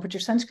thing is don't put your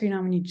sunscreen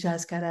on when you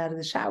just got out of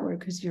the shower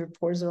because your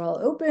pores are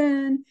all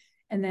open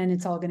and then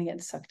it's all going to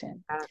get sucked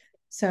in.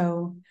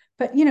 So,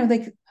 but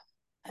like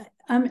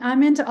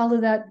I'm into all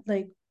of that.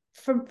 Like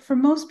for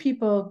most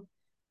people,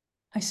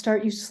 I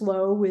start you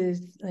slow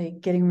with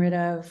like getting rid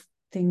of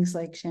things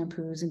like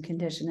shampoos and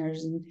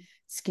conditioners and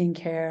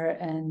skincare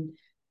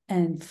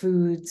and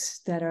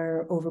foods that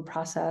are over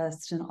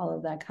processed and all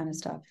of that kind of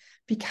stuff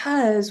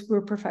because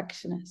we're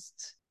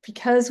perfectionists,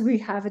 because we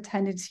have a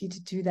tendency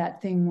to do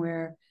that thing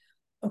where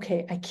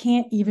okay, I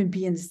can't even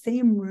be in the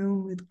same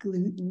room with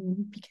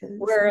gluten because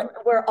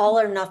We're all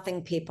or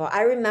nothing people.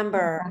 I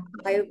remember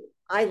exactly.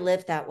 I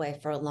lived that way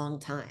for a long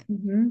time.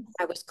 Mm-hmm.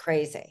 I was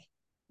crazy.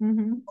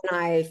 Mm-hmm. And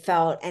I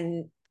felt,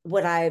 and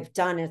what I've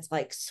done is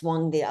like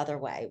swung the other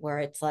way, where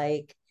it's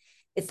like,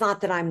 it's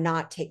not that I'm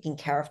not taking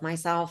care of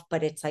myself,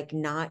 but it's like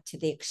not to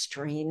the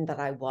extreme that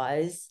I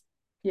was,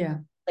 Yeah.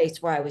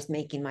 place where I was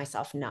making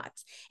myself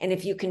nuts. And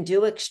if you can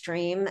do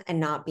extreme and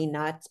not be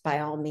nuts, by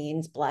all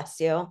means, bless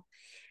you.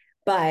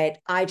 But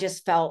I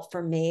just felt,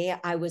 for me,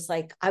 I was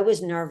like, I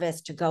was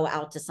nervous to go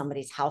out to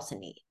somebody's house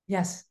and eat.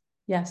 Yes.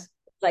 Yes.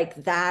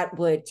 Like that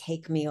would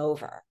take me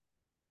over.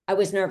 I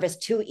was nervous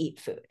to eat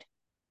food.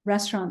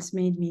 Restaurants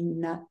made me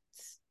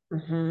nuts.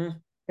 Mm-hmm.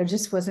 There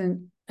just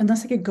wasn't,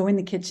 unless I could go in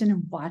the kitchen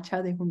and watch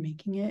how they were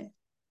making it,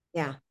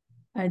 Yeah.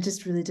 I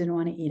just really didn't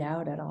want to eat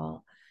out at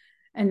all.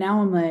 And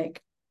now I'm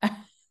like, I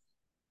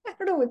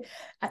don't know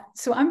what,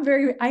 so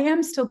I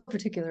am still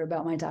particular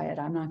about my diet.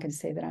 I'm not going to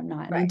say that I'm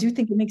not. And I Right. do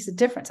think it makes a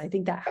difference. I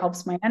think that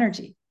helps my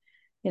energy.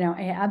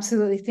 I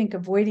absolutely think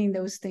avoiding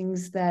those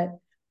things that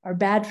are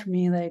bad for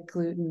me, like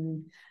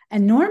gluten.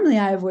 And normally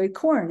I avoid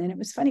corn. And it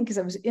was funny because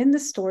I was in the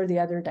store the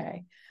other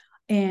day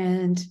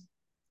and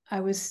I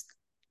was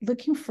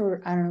looking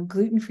for, I don't know,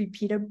 gluten-free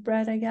pita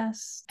bread, I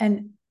guess.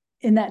 And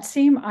in that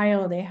same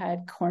aisle, they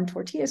had corn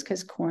tortillas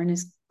because corn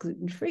is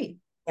gluten-free.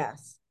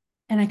 Yes.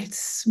 And I could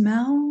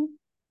smell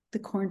the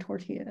corn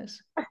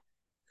tortillas.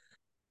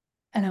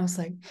 And I was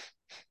like,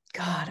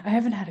 God, I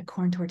haven't had a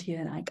corn tortilla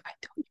and I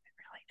don't even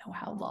really know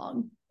how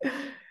long.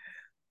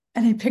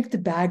 And I picked the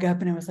bag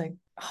up and I was like,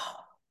 oh,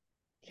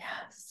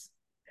 yes.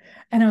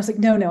 And I was like,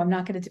 no, I'm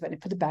not going to do it. And I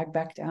put the bag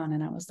back down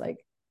and I was like,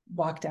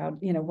 walked out,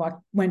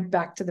 went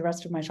back to the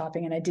rest of my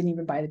shopping and I didn't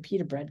even buy the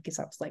pita bread because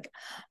I was like,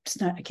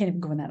 I can't even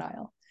go in that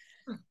aisle.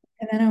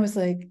 And then I was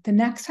like, the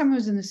next time I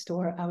was in the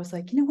store, I was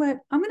like, you know what?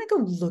 I'm going to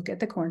go look at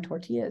the corn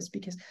tortillas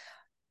because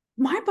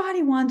my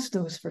body wants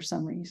those for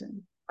some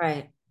reason.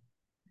 Right.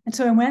 And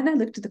so I went and I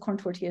looked at the corn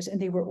tortillas and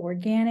they were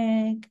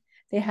organic.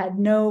 They had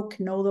no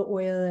canola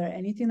oil or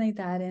anything like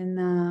that in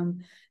them.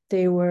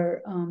 They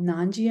were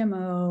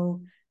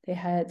non-GMO.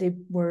 They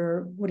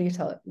were, what do you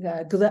tell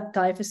it?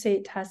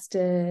 Glyphosate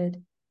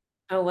tested.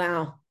 Oh,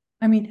 wow.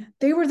 I mean,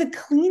 they were the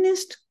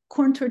cleanest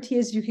corn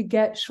tortillas you could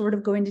get short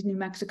of going to New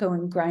Mexico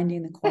and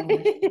grinding the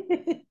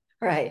corn.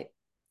 Right.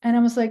 And I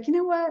was like, you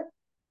know what?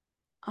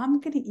 I'm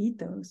going to eat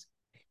those.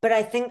 But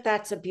I think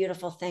that's a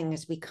beautiful thing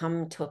as we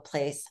come to a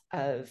place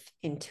of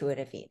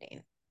intuitive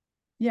eating.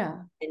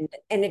 Yeah.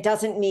 And it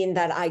doesn't mean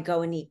that I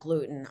go and eat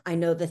gluten. I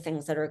know the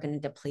things that are going to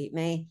deplete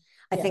me.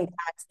 I Yeah. think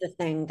that's the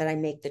thing that I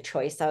make the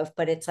choice of.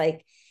 But it's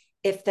like,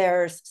 if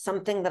there's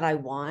something that I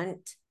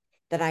want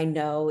that I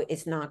know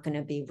is not going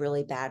to be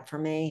really bad for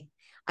me,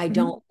 I Mm-hmm.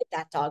 don't live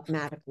that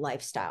dogmatic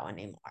lifestyle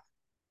anymore.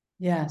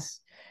 Yes.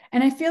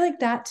 And I feel like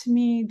that to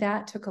me,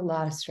 that took a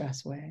lot of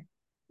stress away.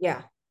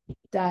 Yeah.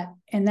 That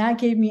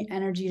gave me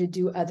energy to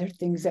do other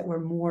things that were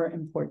more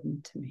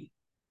important to me.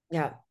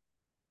 Yeah.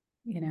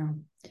 you know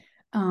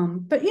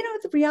but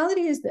the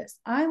reality is this: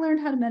 I learned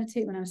how to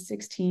meditate when I was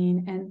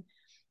 16, and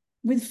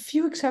with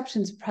few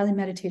exceptions probably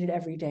meditated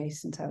every day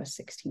since I was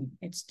 16.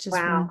 It's just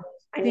one of Wow. those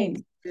I need things.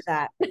 to do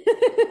that.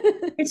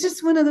 It's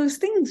just one of those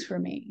things for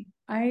me.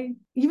 I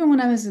Even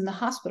when I was in the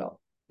hospital,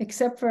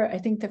 except for I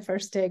think the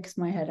first day because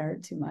my head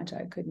hurt too much,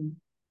 I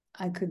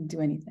couldn't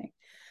do anything.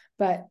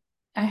 But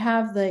I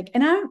have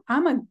and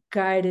I'm a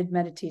guided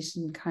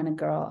meditation kind of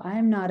girl.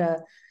 I'm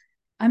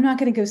not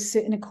going to go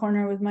sit in a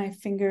corner with my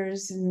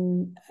fingers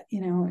and,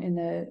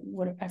 in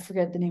what I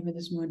forget the name of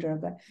this mudra,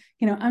 but,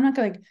 I'm not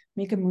going to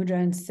make a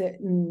mudra and sit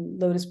in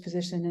lotus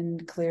position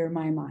and clear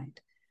my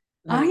mind.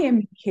 I Right.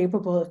 am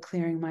capable of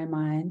clearing my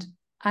mind.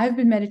 I've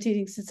been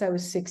meditating since I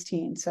was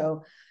 16.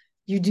 So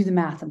you do the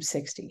math, I'm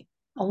 60,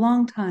 a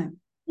long time.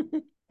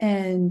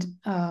 And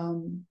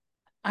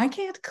I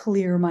can't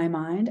clear my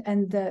mind.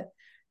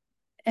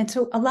 And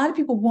so a lot of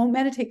people won't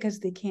meditate because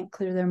they can't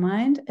clear their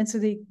mind. And so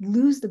they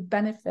lose the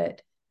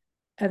benefit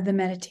of the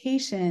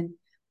meditation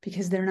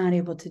because they're not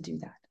able to do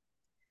that.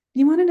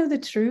 You want to know the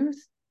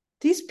truth?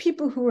 These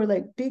people who are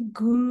like big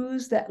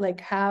gurus that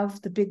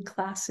have the big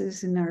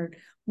classes and are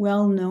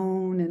well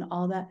known and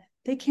all that,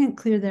 they can't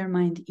clear their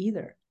mind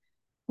either.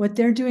 What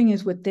they're doing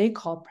is what they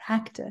call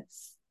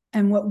practice.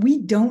 And what we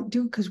don't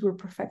do because we're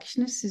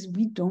perfectionists is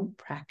we don't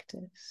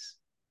practice.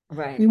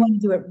 Right. We want to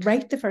do it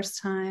right the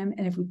first time.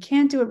 And if we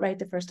can't do it right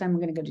the first time, we're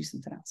going to go do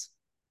something else.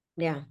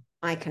 Yeah.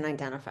 I can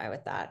identify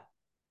with that.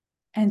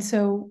 And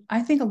so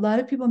I think a lot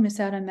of people miss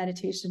out on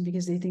meditation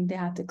because they think they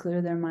have to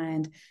clear their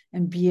mind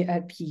and be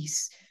at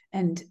peace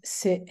and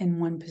sit in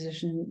one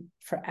position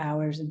for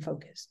hours and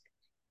focus.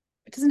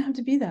 It doesn't have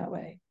to be that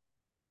way.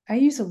 I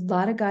use a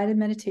lot of guided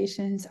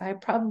meditations. I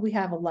probably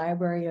have a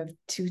library of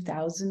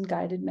 2,000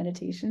 guided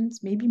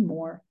meditations, maybe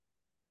more,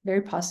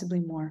 very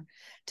possibly more.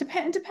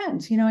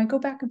 Depends. I go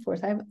back and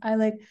forth.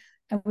 I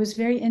was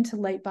very into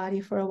light body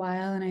for a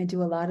while, and I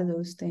do a lot of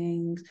those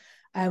things.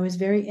 I was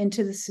very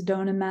into the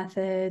Sedona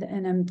method,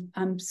 and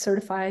I'm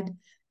certified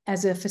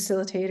as a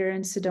facilitator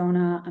in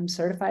Sedona. I'm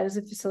certified as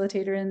a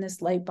facilitator in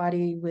this light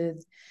body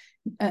with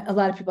a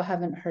lot of people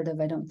haven't heard of,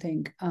 I don't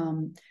think,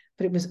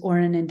 but it was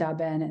Oren and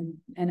Daben.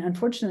 And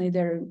unfortunately,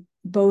 they're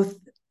both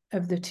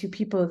of the two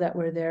people that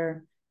were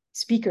their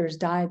speakers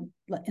died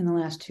in the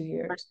last 2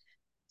 years.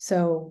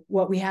 So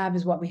what we have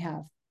is what we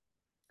have.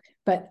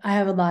 But I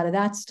have a lot of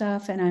that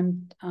stuff,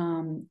 and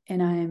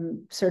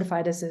I'm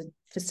certified as a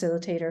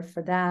facilitator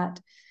for that.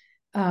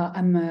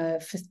 I'm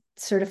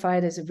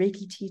certified as a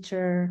Reiki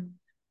teacher.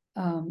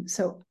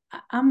 So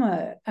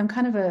I'm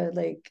kind of a,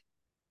 like,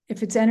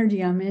 if it's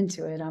energy, I'm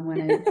into it. I'm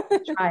going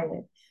to try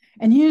it.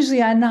 And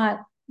usually I'm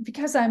not,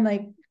 because I'm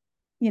like,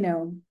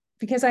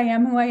 because I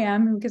am who I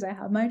am, and because I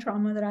have my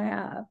trauma that I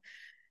have,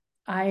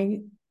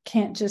 I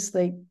can't just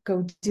like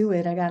go do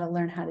it. I got to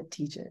learn how to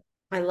teach it.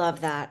 I love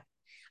that.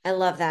 I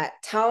love that.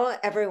 Tell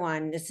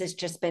everyone, this has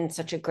just been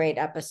such a great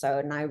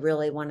episode. And I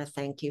really want to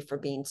thank you for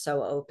being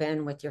so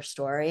open with your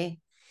story.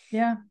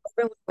 Yeah.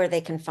 Where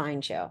they can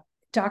find you.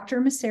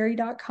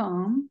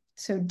 drmessere.com.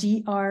 So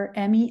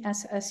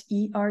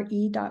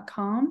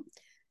drmessere.com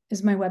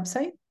is my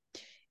website.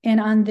 And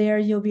on there,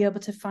 you'll be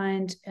able to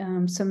find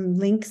some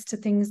links to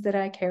things that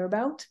I care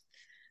about.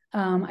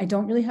 I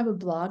don't really have a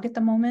blog at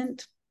the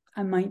moment.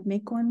 I might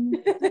make one.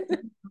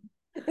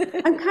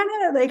 I'm kind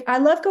of like, I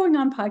love going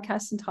on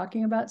podcasts and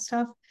talking about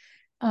stuff.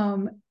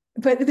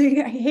 But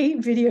I hate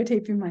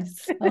videotaping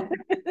myself.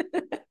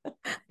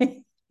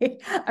 I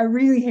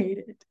really hate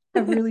it. I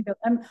really don't.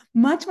 I'm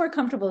much more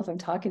comfortable if I'm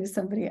talking to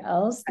somebody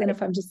else than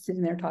if I'm just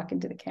sitting there talking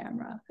to the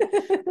camera.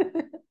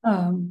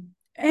 And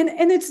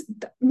it's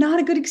not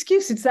a good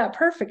excuse. It's that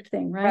perfect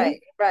thing, right?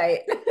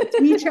 Right. It's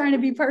me trying to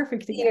be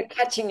perfect again. You're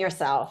catching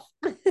yourself.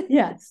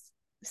 Yes.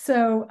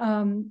 So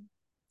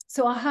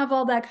I'll have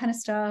all that kind of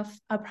stuff.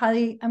 I'm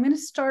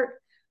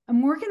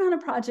working on a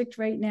project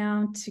right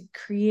now to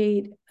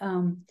create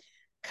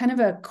kind of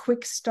a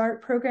quick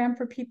start program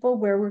for people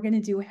where we're going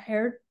to do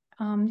hair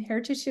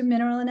tissue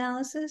mineral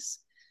analysis.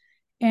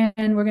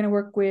 And we're going to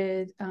work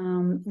with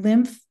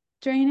lymph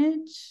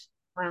drainage.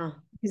 Wow.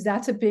 Because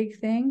that's a big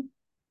thing.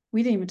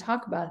 We didn't even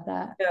talk about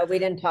that. No, we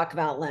didn't talk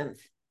about lymph.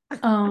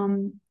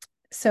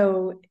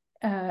 So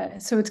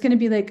it's going to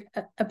be like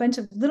a bunch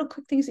of little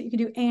quick things that you can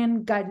do,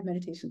 and guided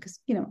meditation, because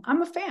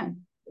I'm a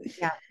fan.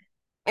 Yeah,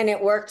 and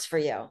it works for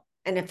you.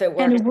 And if it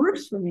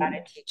works for me, you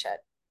gotta teach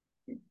it.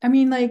 I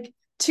mean, like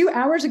 2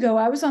 hours ago,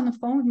 I was on the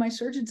phone with my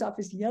surgeon's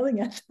office yelling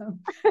at them.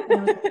 And I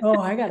was like,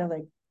 oh, I gotta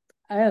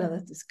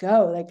let this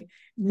go. Like,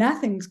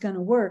 nothing's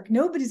gonna work.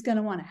 Nobody's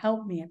gonna want to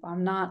help me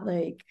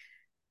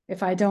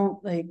if I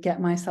don't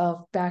get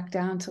myself back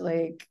down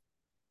to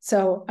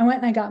so I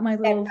went and I got my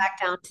little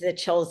back down to the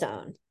chill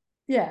zone.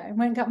 Yeah, I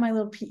went and got my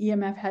little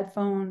EMF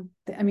headphone.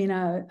 A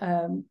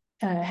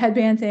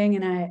headband thing,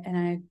 and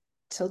I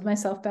chilled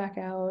myself back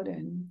out.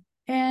 And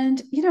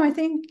I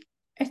think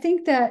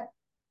that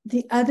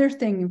the other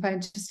thing, if I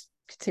just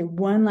could say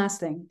one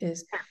last thing,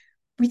 is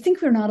we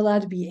think we're not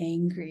allowed to be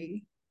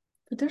angry,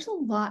 but there's a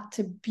lot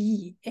to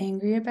be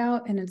angry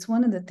about, and it's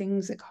one of the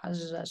things that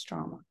causes us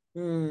trauma.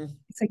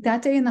 It's like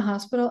that day in the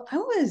hospital, I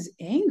was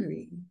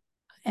angry,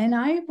 and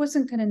I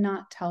wasn't going to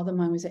not tell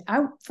them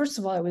first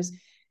of all, I was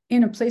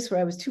in a place where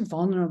I was too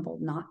vulnerable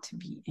not to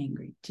be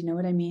angry. Do you know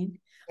what I mean?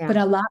 Yeah. But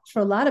for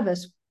a lot of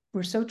us,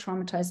 we're so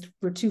traumatized,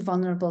 we're too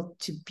vulnerable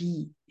to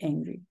be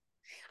angry.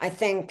 I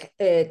think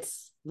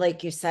it's,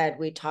 like you said,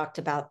 we talked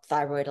about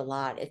thyroid a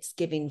lot. It's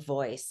giving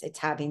voice. It's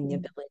having the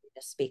ability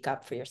to speak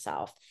up for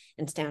yourself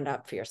and stand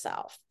up for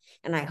yourself.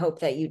 And I hope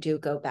that you do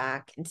go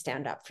back and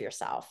stand up for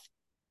yourself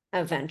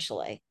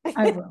eventually.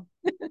 I will.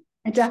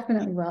 I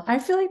definitely will. I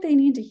feel like they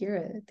need to hear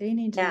it. They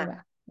need to know what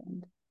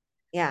happened.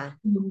 Yeah.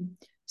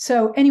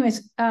 So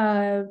anyways,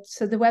 so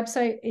the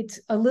website, it's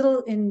a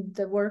little in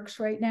the works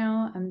right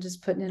now. I'm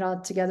just putting it all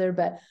together,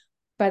 but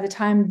by the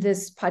time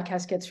this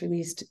podcast gets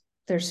released,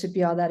 there should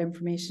be all that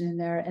information in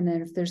there. And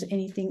then if there's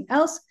anything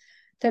else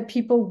that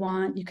people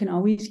want, you can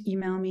always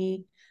email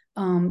me.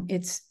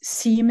 It's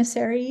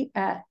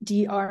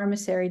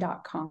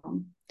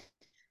cmessere@drmessere.com.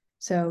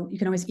 So you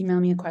can always email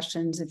me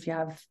questions if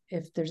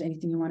there's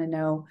anything you want to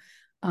know,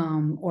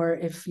 or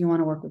if you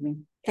want to work with me.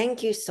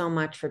 Thank you so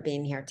much for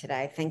being here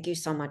today. Thank you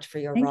so much for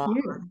your raw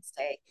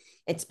honesty.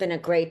 It's been a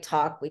great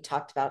talk. We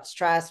talked about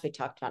stress. We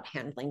talked about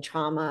handling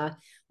trauma.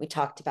 We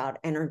talked about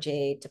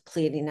energy,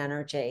 depleting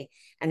energy.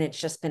 And it's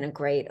just been a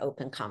great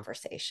open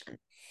conversation.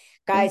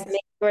 Guys,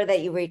 make sure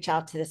that you reach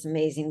out to this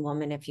amazing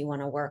woman if you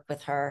want to work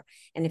with her.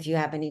 And if you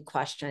have any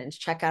questions,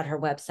 check out her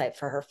website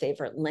for her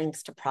favorite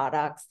links to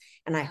products.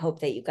 And I hope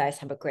that you guys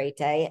have a great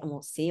day, and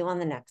we'll see you on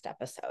the next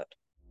episode.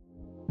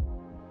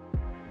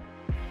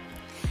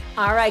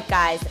 All right,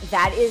 guys,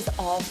 that is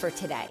all for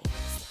today.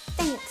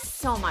 Thanks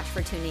so much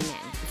for tuning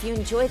in. If you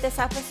enjoyed this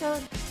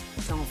episode,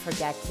 don't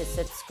forget to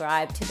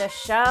subscribe to the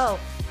show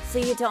so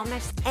you don't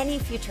miss any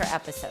future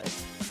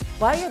episodes.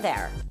 While you're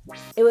there,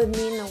 it would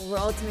mean the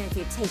world to me if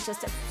you take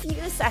just a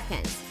few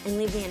seconds and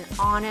leave me an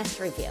honest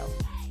review.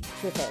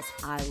 Truth is,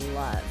 I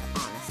love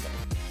honesty.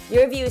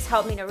 Your reviews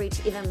help me to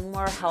reach even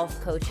more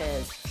health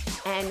coaches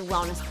and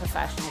wellness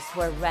professionals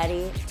who are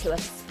ready to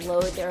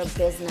explode their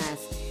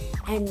business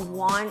and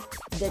want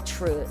the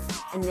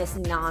truth in this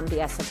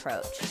non-BS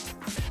approach.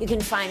 You can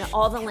find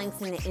all the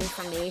links and the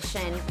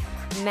information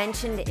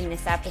mentioned in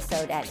this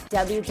episode at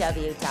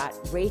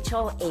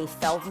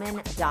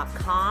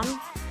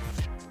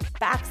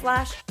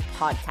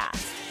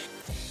www.rachelafeldman.com/podcast.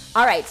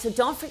 All right, so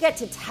don't forget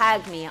to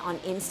tag me on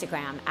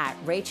Instagram at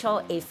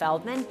Rachel A.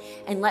 Feldman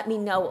and let me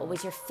know what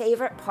was your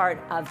favorite part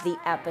of the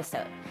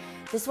episode.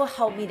 This will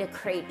help me to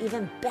create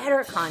even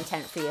better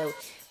content for you,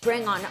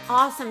 bring on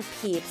awesome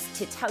peeps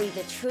to tell you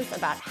the truth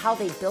about how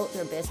they built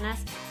their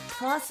business,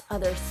 plus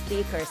other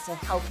speakers to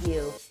help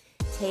you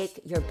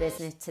take your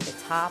business to the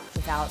top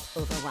without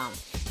overwhelm.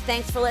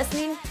 Thanks for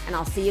listening, and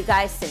I'll see you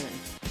guys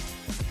soon.